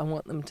them up, I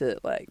want them to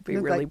be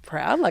Look really like-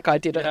 proud, like I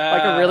did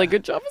a really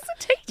good job as a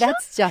teacher.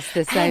 That's just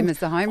the same as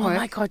the homework. Oh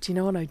my God, do you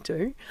know what I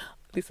do?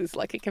 This is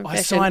like a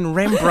confession. I sign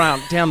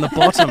Rembrandt down the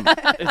bottom.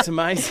 It's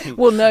amazing.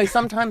 Well, no,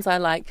 sometimes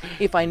I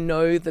if I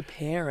know the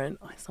parent,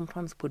 I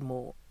sometimes put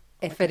more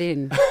effort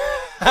in.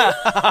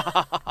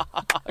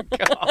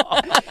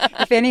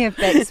 If any of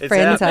Beck's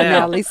friends out are now.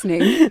 now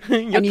listening,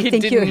 and you kid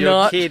think did you're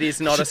Your kid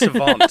is not a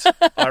savant.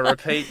 I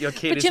repeat, your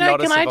kid But is you know, not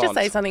a can I savant. just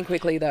say something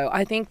quickly though?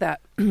 I think that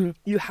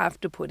you have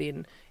to put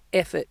in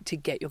effort to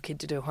get your kid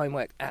to do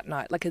homework at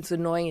night. Like, as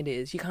annoying it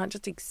is, you can't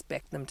just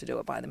expect them to do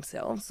it by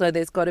themselves. So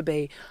there's got to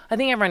be, I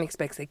think everyone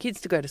expects their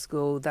kids to go to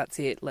school, that's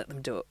it, let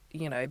them do it,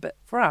 you know. But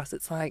for us,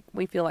 it's like,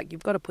 we feel like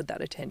you've got to put that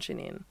attention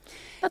in.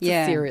 That's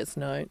Yeah. a serious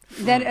note.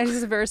 That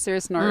is a very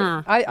serious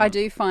note. I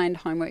do find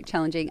homework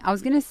challenging. I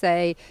was going to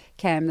say,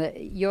 Cam,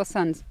 that your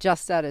son's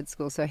just started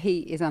school, so he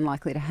is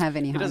unlikely to have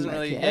any He homework doesn't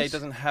really, yet. yeah, he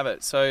doesn't have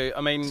it. So,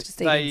 I mean,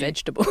 Just eating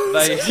vegetables.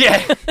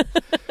 Yeah.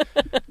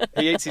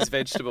 He eats his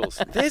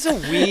vegetables. There's a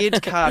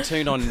weird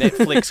cartoon on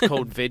Netflix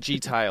called Veggie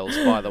Tales,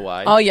 by the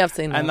way. Oh, yeah, I've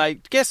seen that. And they,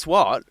 guess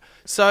what?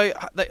 So,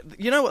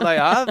 you know what they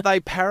are? They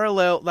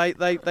parallel,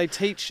 they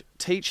teach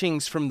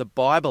teachings from the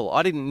Bible.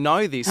 I didn't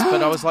know this,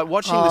 but I was like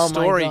watching the Oh, my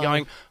story God.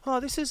 going, oh,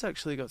 this has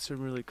actually got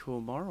some really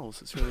cool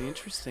morals. It's really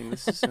interesting.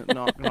 This is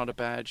not a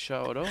bad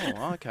show at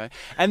all. Okay.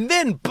 And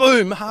then,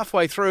 boom,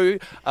 halfway through,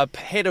 a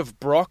head of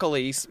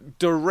broccoli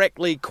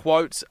directly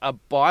quotes a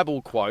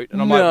Bible quote.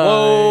 And I'm like,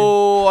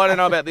 whoa, I don't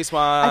know about this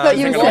one. I thought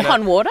you think were I'm Walk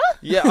gonna- on water?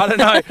 Yeah, I don't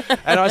know.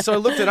 And so I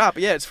looked it up.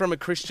 Yeah, it's from a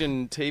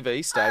Christian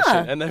TV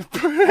station. And they've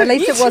At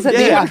least it wasn't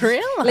Yeah. the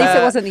at least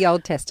it wasn't the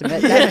Old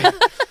Testament.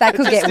 That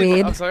could get I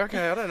weird. was like,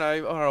 okay, I don't know.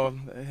 Oh,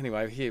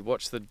 anyway, here,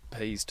 watch the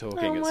peas talking.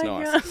 Oh It's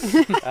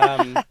my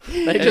nice.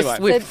 They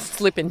Anyway. just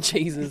slipping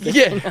cheeses.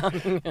 Yeah,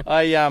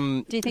 I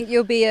Do you think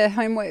you'll be a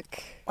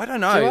homework? I don't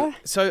know. Doer?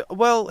 So,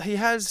 well, he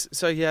has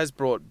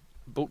brought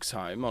books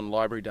home on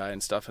library day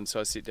and stuff, and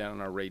so I sit down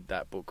and I read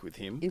that book with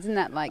him. Isn't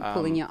that like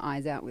pulling your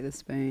eyes out with a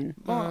spoon?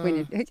 Oh.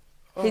 When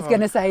he's going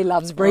to say he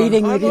loves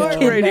reading I with his like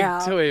kid reading now.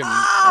 to him.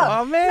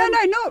 Oh man. No,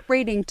 not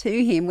reading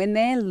to him. When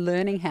they're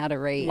learning how to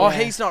read. Oh,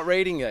 he's not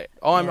reading it.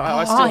 I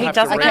still Oh, he have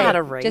doesn't to know read. how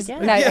to read. Just, yeah.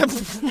 no, Yeah,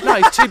 no,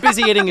 he's too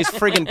busy eating his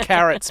friggin'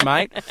 carrots,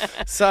 mate.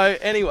 So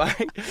anyway,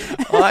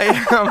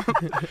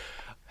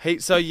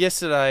 so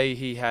yesterday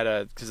he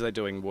had because they're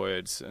doing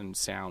words and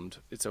sound.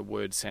 It's a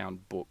word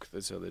sound book.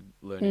 So they're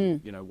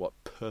learning, what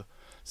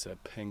so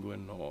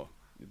penguin or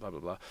blah blah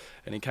blah.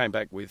 And he came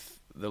back with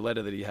the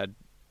letter that he had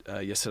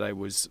yesterday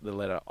was the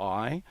letter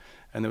I,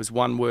 and there was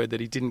one word that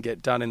he didn't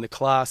get done in the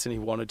class and he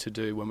wanted to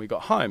do when we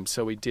got home,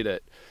 so we did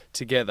it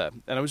together.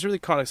 And it was really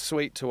kind of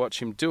sweet to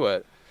watch him do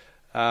it.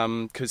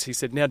 Because he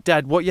said, now,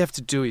 Dad, what you have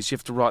to do is you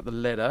have to write the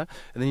letter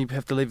and then you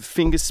have to leave a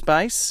finger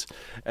space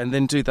and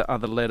then do the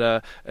other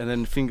letter and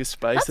then finger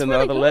space That's and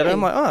really the other letter. good.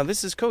 I'm like, oh,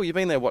 this is cool. You've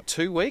been there,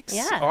 2 weeks?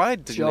 Yeah. I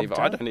Job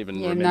done. don't even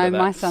yeah, remember no,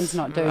 that. my son's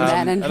not doing that,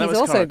 and and that he's was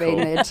also kinda been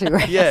cool. there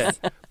too. Yeah,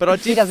 but I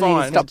did doesn't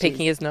even find... Stop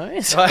picking his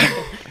nose.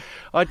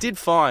 I did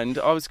find,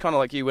 I was kind of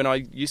like you, when I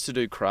used to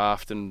do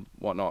craft and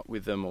whatnot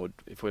with them, or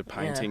if we're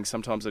painting,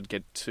 sometimes I'd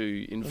get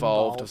too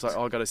involved. I was like,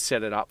 I've got to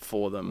set it up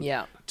for them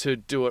Yeah. to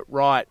do it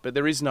right. But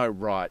there is no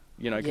right,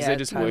 because Yeah, they're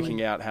just totally.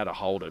 working out how to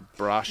hold a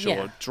brush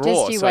Yeah. or draw.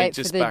 Just you so wait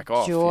just for the back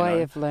off.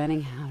 joy of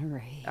learning how to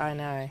read. I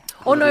know.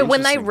 Or no, Really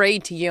when they interesting.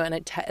 read to you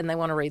and they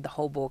want to read the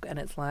whole book and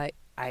it's like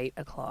 8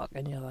 o'clock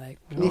and you're like,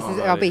 This is.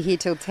 I'll be here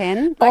till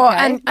 10. Oh,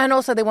 Okay. and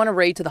also they want to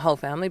read to the whole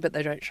family, but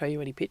they don't show you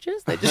any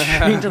pictures. They just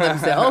read to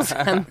themselves,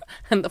 and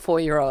the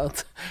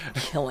 4-year-old's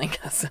killing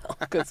herself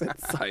because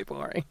it's so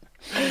boring.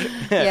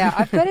 Yeah,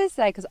 I've got to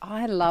say, because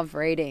I love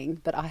reading,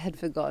 but I had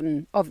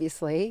forgotten,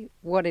 obviously,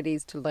 what it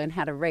is to learn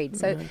how to read.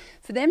 So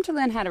for them to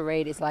learn how to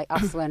read is like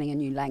us learning a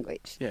new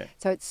language. Yeah.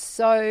 So it's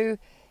so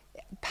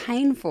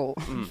painful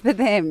for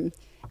them.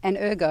 And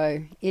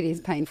ergo, it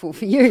is painful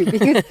for you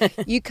because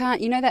you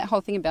can't, that whole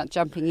thing about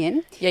jumping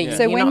in? Yeah.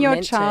 So you're when not your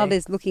meant child to.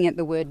 is looking at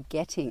the word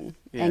getting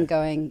Yeah. and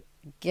going,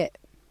 get,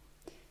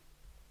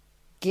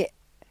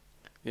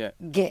 Yeah.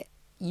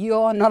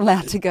 you're not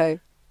allowed to go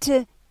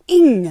to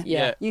ing.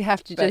 Yeah. You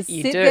have to But just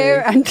you sit do.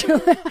 there until...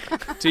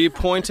 Do you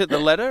point at the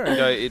letter and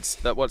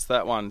go, what's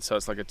that one? So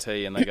it's like a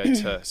T and they go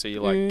T. So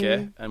you're like,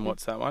 ge, and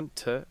what's that one?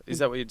 T. Is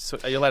that what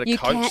are you allowed to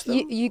coach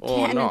them? You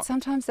or can, not? and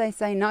sometimes they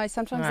say no.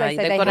 Sometimes No, they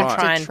say they've they gotta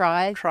have to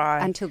try try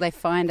and- until they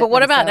find it. But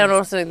what about that?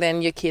 themselves. Also,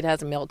 then your kid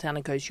has a meltdown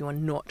and goes, "You are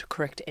not to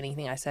correct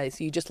anything I say."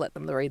 So you just let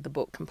them read the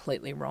book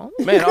completely wrong.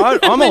 Man,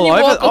 I'm then all you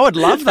over. walk I would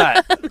love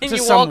that. then Just you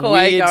some walk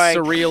away weird, going-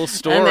 surreal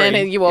story. And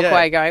then you walk Yeah.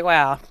 away going,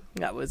 "Wow,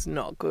 that was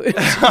not good."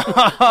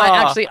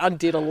 I actually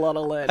undid a lot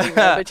of learning,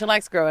 there, but you're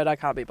like, "Screw it, I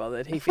can't be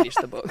bothered." He finished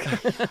the book.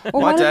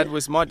 Well, My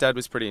why dad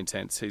was pretty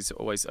intense. He's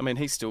always,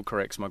 he still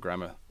corrects my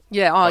grammar.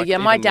 Yeah, Like,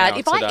 my even dad. now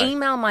If I today.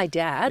 email my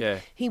dad, Yeah.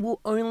 he will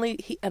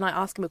and I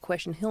ask him a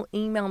question, he'll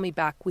email me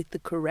back with the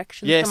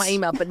corrections Yes. to my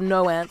email, but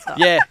no answer.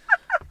 Yeah.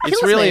 It's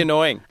kills really me.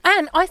 annoying.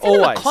 And I sent him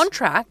a Always.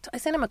 contract. I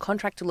sent him a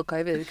contract to look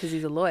over because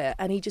he's a lawyer,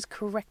 and he just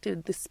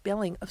corrected the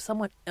spelling of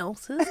someone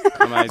else's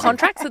Amazing.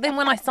 contract. So then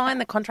when I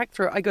signed the contract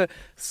through, I go,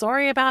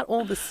 sorry about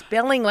all the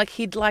spelling. Like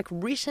he'd like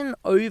written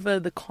over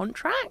the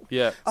contract.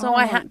 Yeah. So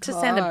I had to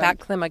send it back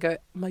to them. I go,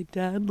 my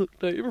dad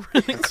looked over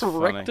and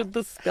corrected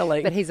the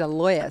spelling. But he's a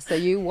lawyer, so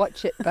you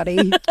watch it,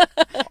 buddy.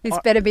 This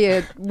better be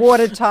a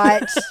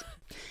watertight.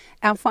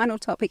 Our final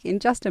topic in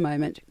just a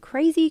moment,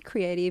 crazy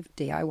creative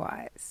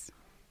DIYs.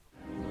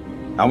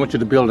 I want you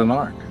to build an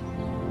ark.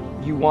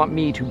 You want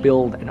me to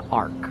build an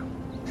ark?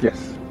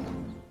 Yes.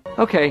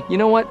 Okay, you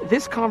know what?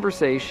 This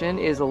conversation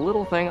is a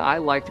little thing I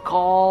like to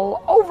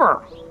call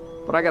over.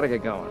 But I gotta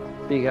get going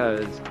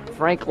because,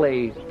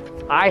 frankly,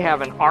 I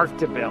have an ark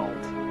to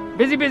build.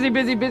 Busy, busy,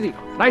 busy, busy.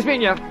 Nice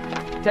meeting you.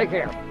 Take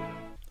care.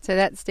 So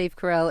that's Steve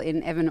Carell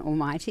in Evan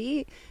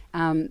Almighty.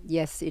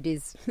 Yes, it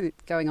is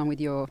going on with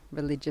your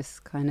religious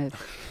kind of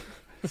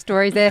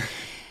stories there.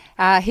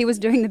 He was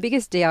doing the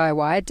biggest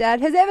DIY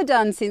Dad has ever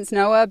done since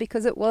Noah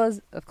because it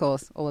was, of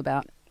course, all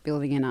about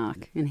building an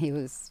ark, and he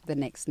was the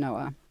next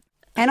Noah.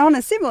 And on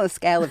a similar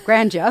scale of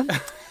grandeur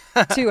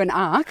to an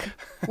ark,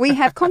 we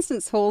have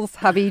Constance Hall's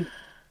hubby,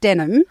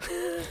 Denham.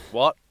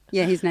 What?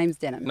 Yeah, his name's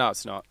Denham. No,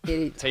 it's not. It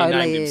He totally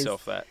named is.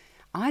 himself that.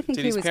 I think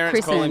Did he his was parents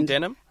christened. call him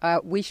Denham?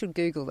 We should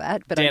Google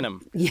that. But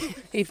Denham. Yeah.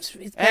 His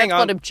Hang parents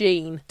on. got a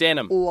gene.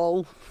 Denham.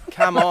 Lol.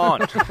 Come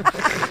on.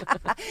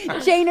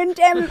 Jane and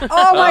Dem.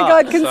 Oh my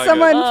God! Can so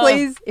someone good.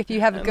 please, if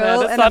you have a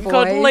girl and a son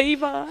called boy,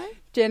 Levi.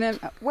 Denham.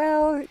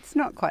 Well, it's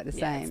not quite the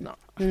Yeah, same. it's not.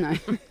 No,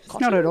 it's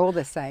not at all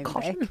the same.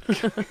 Beck.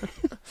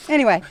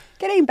 Anyway,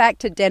 getting back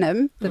to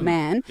Denham, the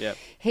man. Yep.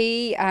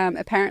 He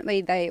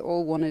apparently they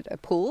all wanted a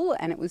pool,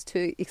 and it was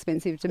too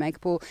expensive to make a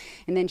pool.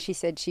 And then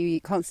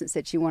Constance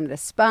said she wanted a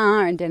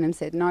spa, and Denham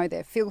said no,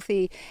 they're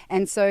filthy.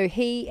 And so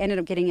he ended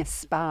up getting a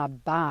spa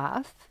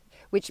bath,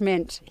 which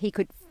meant he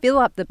could fill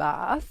up the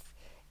bath.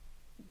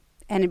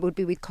 And it would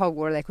be with cold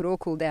water. They could all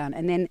cool down.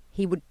 And then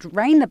he would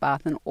drain the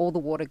bath and all the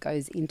water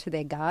goes into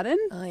their garden.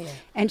 Oh, yeah.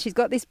 And she's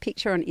got this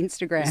picture on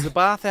Instagram. Is the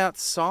bath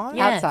outside?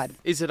 Yes. Outside.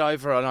 Is it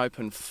over an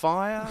open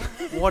fire?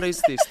 What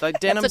is this?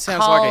 Denham a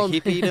sounds like a cold-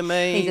 hippie to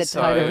me. He's a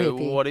so total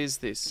hippie. what is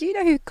this? Do you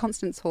know who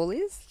Constance Hall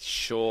is?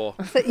 Sure.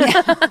 So,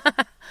 yeah,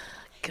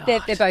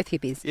 God. they're both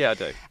hippies. Yeah, I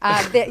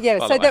do. Yeah,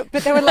 By so the way.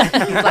 but they were like,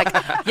 He's like,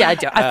 yeah, I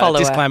do. I follow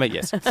her. Disclaimer,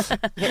 yes.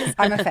 yes,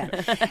 I'm a fan.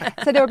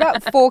 So there were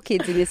about 4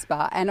 kids in this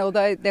bar, and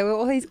although there were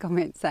all these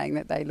comments saying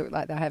that they looked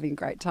like they were having a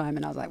great time,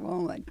 and I was like,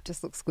 well, they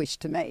just look squished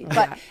to me.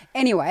 But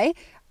anyway,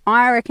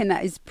 I reckon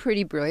that is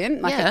pretty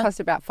brilliant. Like Yeah. it cost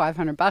about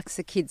 $500.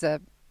 The kids are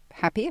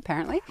happy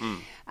apparently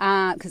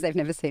because they've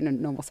never seen a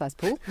normal sized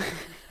pool.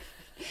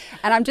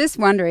 And I'm just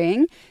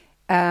wondering,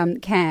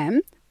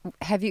 Cam,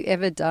 have you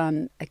ever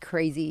done a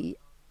crazy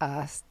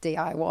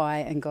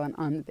DIY and gone,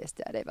 I'm the best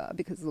dad ever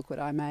because look what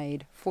I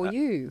made for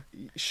you?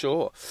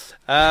 Sure.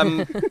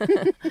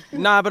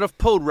 No, but I've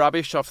pulled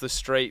rubbish off the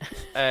street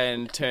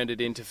and turned it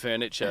into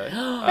furniture.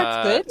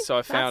 That's good. So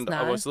I found,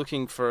 That's I was nice.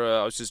 looking for,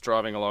 I was just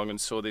driving along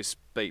and saw this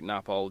beaten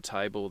up old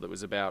table that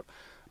was about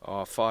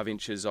 5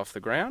 inches off the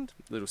ground,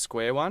 little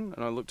square one.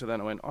 And I looked at that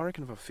and I went, I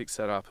reckon if I fix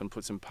that up and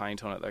put some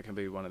paint on it, that can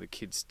be one of the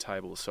kids'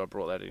 tables. So I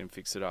brought that in and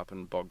fixed it up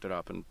and bogged it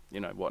up and,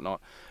 whatnot.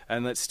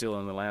 And that's still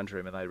in the lounge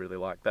room and they really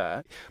like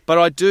that. But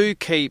I do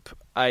keep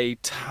a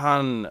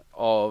ton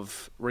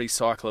of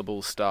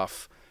recyclable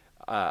stuff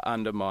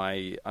under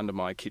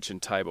my kitchen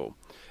table.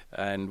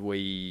 And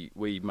we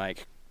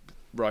make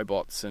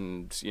robots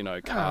and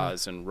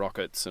cars and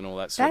rockets and all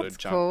that sort That's of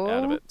junk out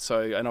of cool. it.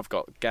 So, and I've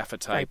got gaffer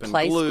tape Very and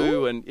play glue,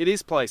 school? and it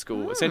is play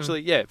school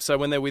essentially. Yeah. So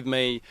when they're with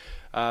me,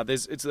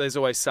 there's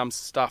always some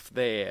stuff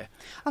there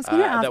I was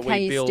going to ask that how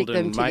we you build stick them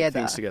and make together.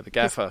 things together.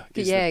 Gaffer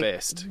is yeah, the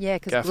best. yeah,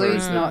 'cause Gaffer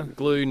glue's is not-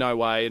 glue, no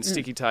way, and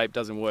sticky tape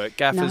doesn't work.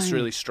 Gaffer's No.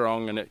 really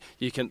strong, and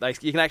you can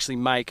actually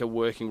make a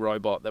working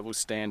robot that will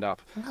stand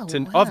up. Oh,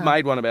 I've wow.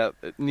 made one about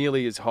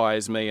nearly as high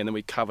as me, and then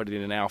we covered it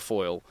in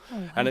alfoil,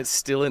 and it's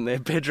still in their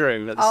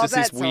bedroom. It's just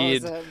this that's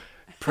weird awesome.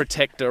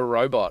 protector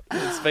robot.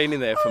 It's been in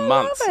there for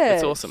months. love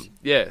It's it. awesome.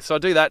 Yeah, so I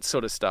do that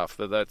sort of stuff.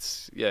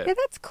 Yeah,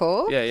 that's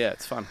cool. Yeah,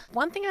 it's fun.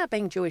 One thing about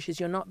being Jewish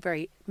is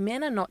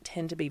men are not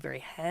tend to be very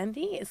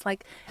handy. It's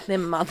like their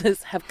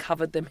mothers have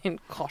covered them in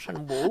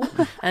cotton wool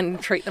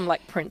and treat them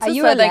like princes. Are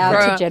you so they allowed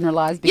grow to up-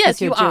 generalise because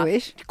Yes, you're you are.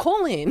 Jewish?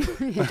 Call in.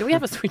 Do we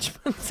have a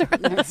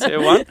switchbut? Is there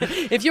one?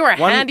 If you're a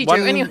handy Jew,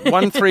 anyway.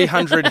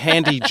 1-300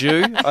 handy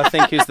Jew, I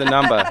think is the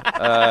number.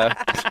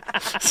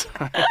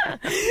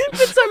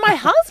 But so my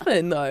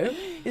husband though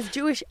is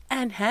Jewish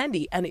and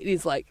handy, and it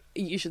is like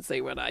you should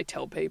see when I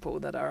tell people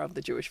that are of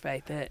the Jewish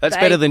faith that That's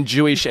they- better than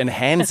Jewish and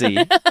handsy.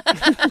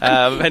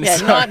 And Yeah,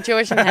 so- not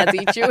Jewish and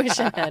handy, Jewish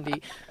and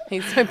handy.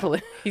 He's so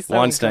he's so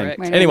Weinstein.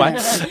 incorrect. Anyway,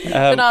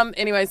 But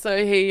anyway,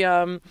 so he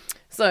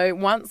so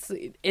once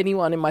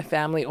anyone in my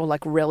family or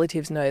like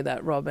relatives know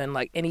that Robin,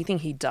 like anything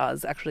he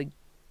does actually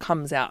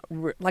comes out.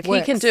 Like, Works.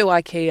 he can do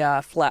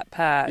IKEA, flat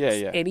packs,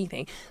 Yeah.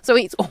 anything. So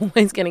he's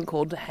always getting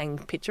called to hang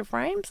picture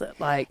frames at,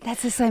 like,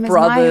 That's the same as my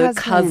brother, husband.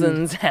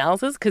 cousins'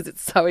 houses because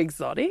it's so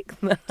exotic.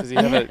 Does he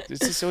have it's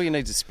just all you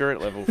need is a spirit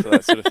level for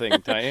that sort of thing,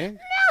 don't you?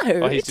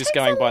 No, Oh, he's it just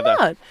takes going a by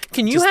lot.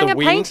 Can you just hang the a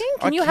wind? painting?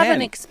 Can I you have an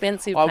can.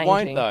 expensive I painting?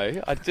 won't,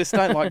 though. I just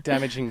don't like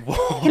damaging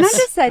walls. Can I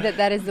just say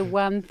that is the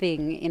one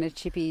thing in a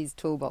chippy's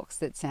toolbox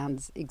that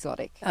sounds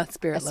exotic?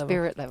 Spirit a level.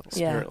 Spirit level.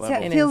 Yeah. Spirit So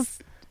level. it It feels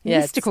Yeah,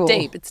 mystical. it's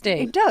deep. It's deep.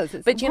 It does.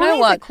 But you why know is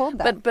what? It called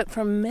that? But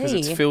for me, Because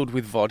it's filled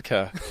with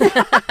vodka.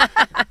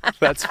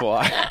 That's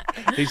why.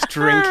 He's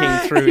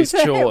drinking through his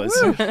chores.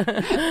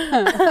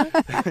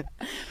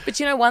 But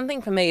you know, one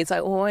thing for me is I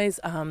always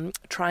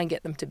try and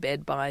get them to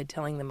bed by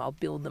telling them I'll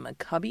build them a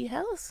cubby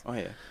house. Oh,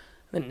 yeah.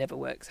 It never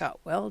works out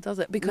well, does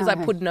it? Because I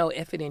No. put no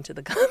effort into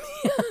the cubby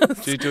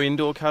house. Do you do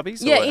indoor cubbies?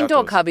 Yeah, or indoor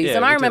outdoors? cubbies. Yeah,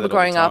 and I we do remember that all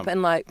the growing up time.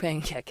 and like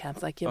being,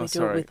 Cab's like, yeah, we Oh, do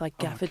sorry. it with like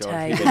Oh, gaffer God.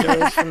 tape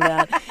and this and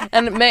that.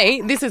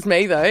 And this is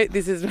me though.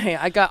 This is me.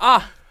 I go,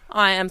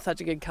 I am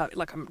such a good cubby.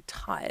 Like, I'm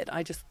tired.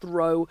 I just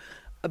throw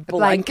a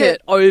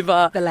blanket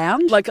over the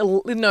lounge? like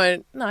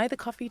the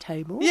coffee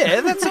table.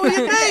 Yeah, that's all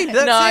you need.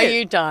 That's no, it.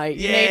 you don't.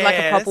 You need like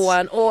a proper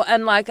Yes.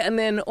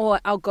 one, or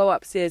I'll go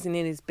upstairs and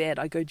in his bed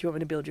I go, do you want me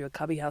to build you a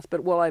cubby house?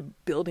 But what I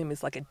build him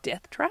is like a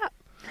death trap.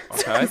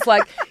 Okay. It's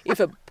like if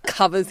it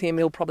covers him,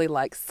 he'll probably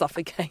like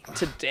suffocate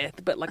to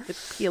death. But like the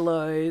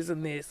pillows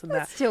and this and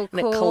That's that, still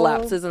and cool. it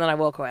collapses, and then I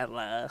walk away.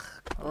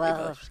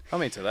 Ugh.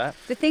 I'm into that.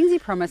 The things you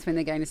promise when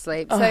they're going to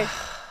sleep. So,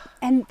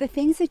 and the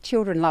things that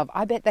children love,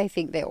 I bet they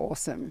think they're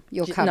awesome.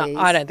 Your cubbies. No,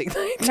 I don't think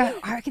they do. No,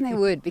 I reckon they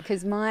would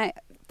because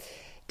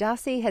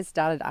Darcy has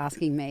started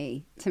asking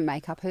me to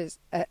make up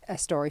a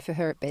story for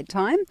her at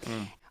bedtime.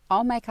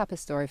 I'll make up a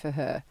story for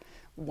her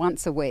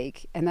once a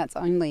week, and that's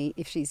only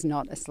if she's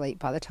not asleep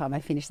by the time I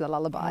finish the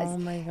lullabies. Oh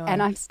my God.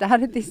 And I've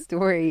started this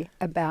story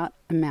about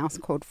a mouse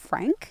called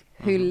Frank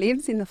who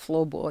lives in the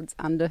floorboards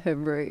under her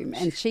room,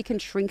 and she can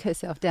shrink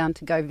herself down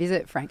to go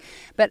visit Frank.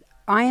 But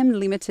I am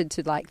limited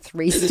to like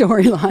 3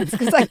 storylines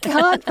because I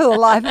can't for the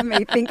life of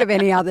me think of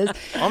any others.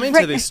 I'm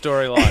into this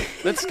storyline.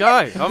 Let's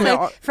go.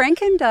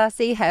 Frank and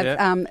Darcy have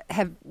Yeah.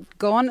 have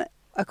gone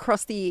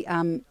across the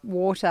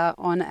water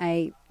on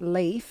a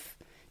leaf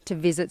to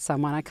visit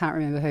someone. I can't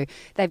remember who.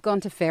 They've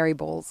gone to ferry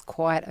balls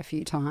quite a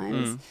few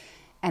times,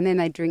 and then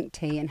they drink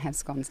tea and have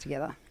scones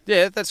together.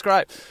 Yeah, that's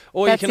great.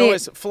 Or That's you can it.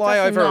 always fly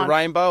That's over not- a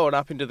rainbow and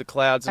up into the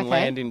clouds and Okay.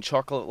 land in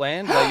Chocolate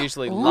Land. They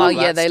usually love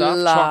yeah, that they stuff.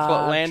 love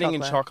Chocolate landing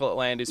in chocolate. Chocolate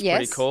Land is Yes.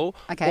 pretty cool.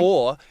 Okay.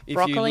 Or if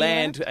Broccoli, you you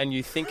land and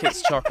you think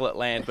it's Chocolate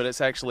Land, but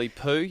it's actually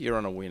poo, you're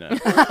on a winner.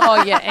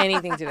 Oh yeah,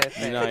 anything to do with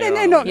You it. know But you're then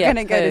they're on a not winner.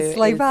 going to go to poo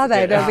sleep, is- are they?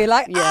 yeah. They'll be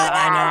like, Yeah,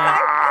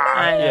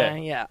 I know.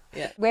 Yeah.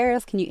 Yeah. Where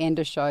else can you end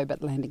a show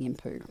but landing in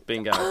poo?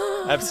 Bingo.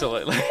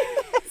 Absolutely.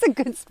 That's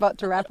a good spot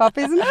to wrap up,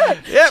 isn't it?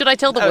 Yep, Should I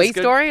tell the that was wee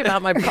good. story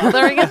about my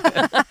brother again?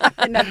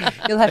 No,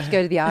 you'll have to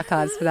go to the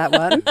archives for that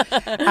one.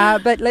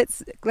 But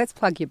let's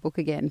plug your book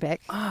again, Beck.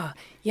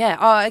 Yeah.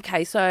 Oh,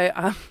 okay. So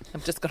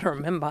I've just got to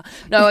remember.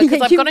 No,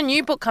 because I've got a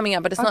new book coming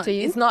out, but Oh, do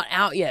you? it's not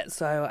out yet.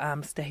 So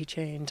stay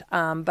tuned.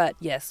 But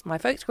yes, my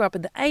folks grew up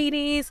in the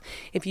 80s.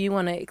 If you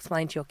want to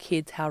explain to your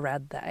kids how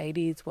rad the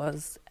 80s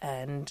was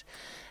and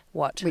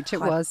Which it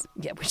was.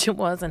 Yeah, which it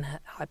was, and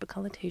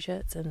hypercolour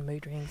T-shirts and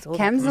mood rings. All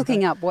Cam's that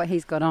looking up what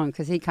he's got on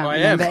because he can't I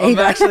am. remember I'm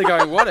either. actually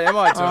going, what am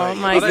I doing? Oh,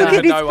 my I don't God.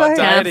 even know what Look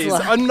day at it his is.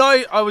 phone. I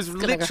know. I was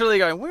literally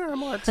going, where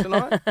am I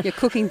tonight? You're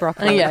cooking Oh,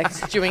 broccoli. yeah,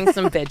 stewing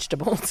some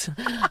vegetables.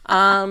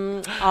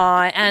 And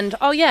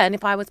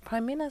if I was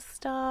Prime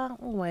Minister,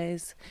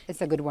 always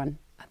It's a good one.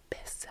 a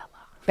bestseller.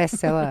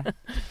 Bestseller.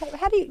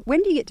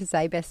 When do you get to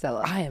say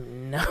bestseller? I have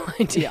no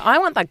idea. I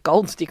want that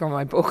gold sticker on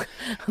my book.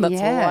 That's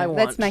all I want.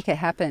 Let's make it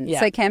happen. Yeah.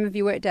 So, Cam, have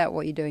you worked out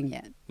what you're doing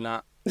yet?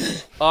 Nah.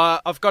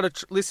 I've got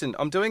to listen.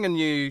 I'm doing a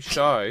new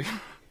show.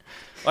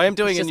 I am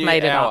doing a Just new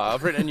made it hour. up.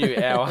 I've written a new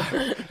hour.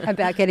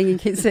 About getting your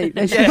kids' seat.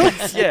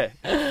 yeah.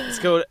 It's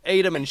called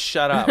Eat 'em and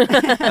Shut Up.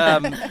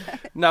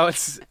 No,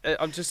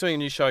 I'm just doing a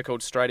new show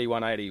called Straighty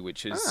 180,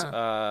 which is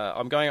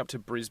I'm going up to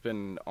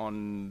Brisbane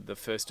on the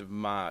 1st of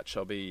March.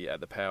 I'll be at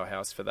the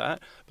Powerhouse for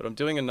that. But I'm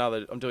doing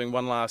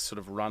one last sort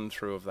of run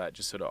through of that,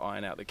 just sort of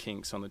iron out the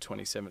kinks on the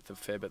 27th of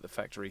Feb at the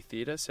Factory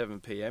Theatre, 7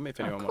 p.m. If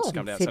anyone wants to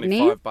come down, Sydney.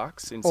 it's only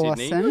 $5 in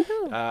Awesome. Sydney.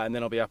 And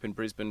then I'll be up in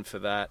Brisbane for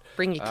that.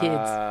 Bring your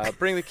kids.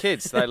 Bring the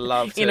kids. They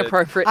love to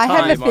Inappropriate I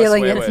time. have a my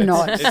feeling swear it's words.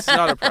 not. It's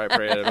not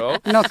appropriate at all.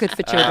 Not good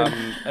for children.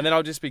 And then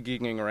I'll just be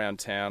gigging around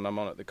town. I'm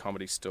on at the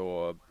Comedy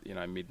Store,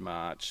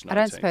 mid-March. I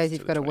don't 19th suppose to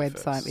you've the got a 21st.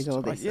 website with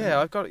all this.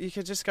 Yeah, you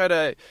can just go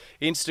to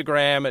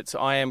Instagram. It's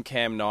I am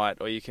Cam Knight,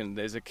 or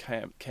there's a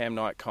Cam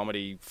Knight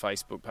comedy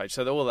Facebook page.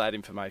 So all that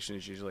information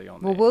is usually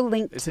on there. Well, we'll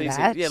link It's to easy.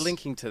 that. Yeah,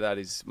 linking to that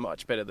is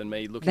much better than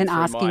me looking Than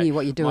through asking you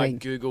what you're my doing.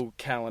 Google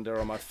Calendar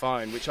on my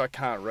phone, which I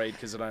can't read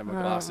because I don't have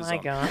my glasses my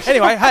on. gosh.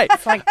 Anyway, hey.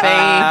 It's like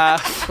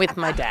being with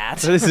my dad.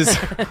 So this is...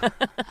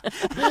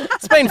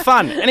 It's been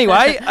fun.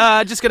 Anyway,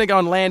 just going to go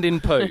and land in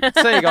poo.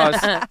 See you guys.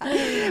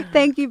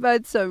 Thank you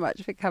both so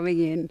much for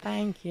coming in.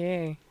 Thank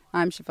you.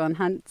 I'm Siobhan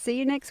Hunt. See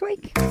you next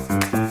week.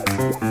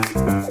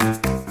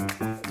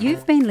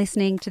 You've been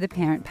listening to The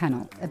Parent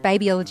Panel, a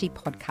babyology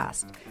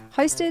podcast,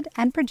 hosted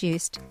and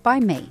produced by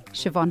me,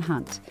 Siobhan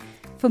Hunt.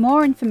 For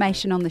more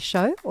information on the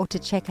show or to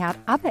check out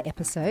other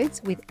episodes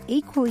with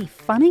equally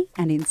funny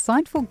and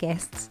insightful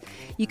guests,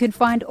 you can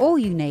find all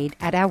you need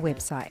at our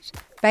website,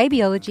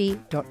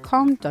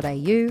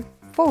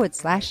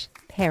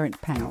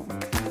 babyology.com.au/parent panel.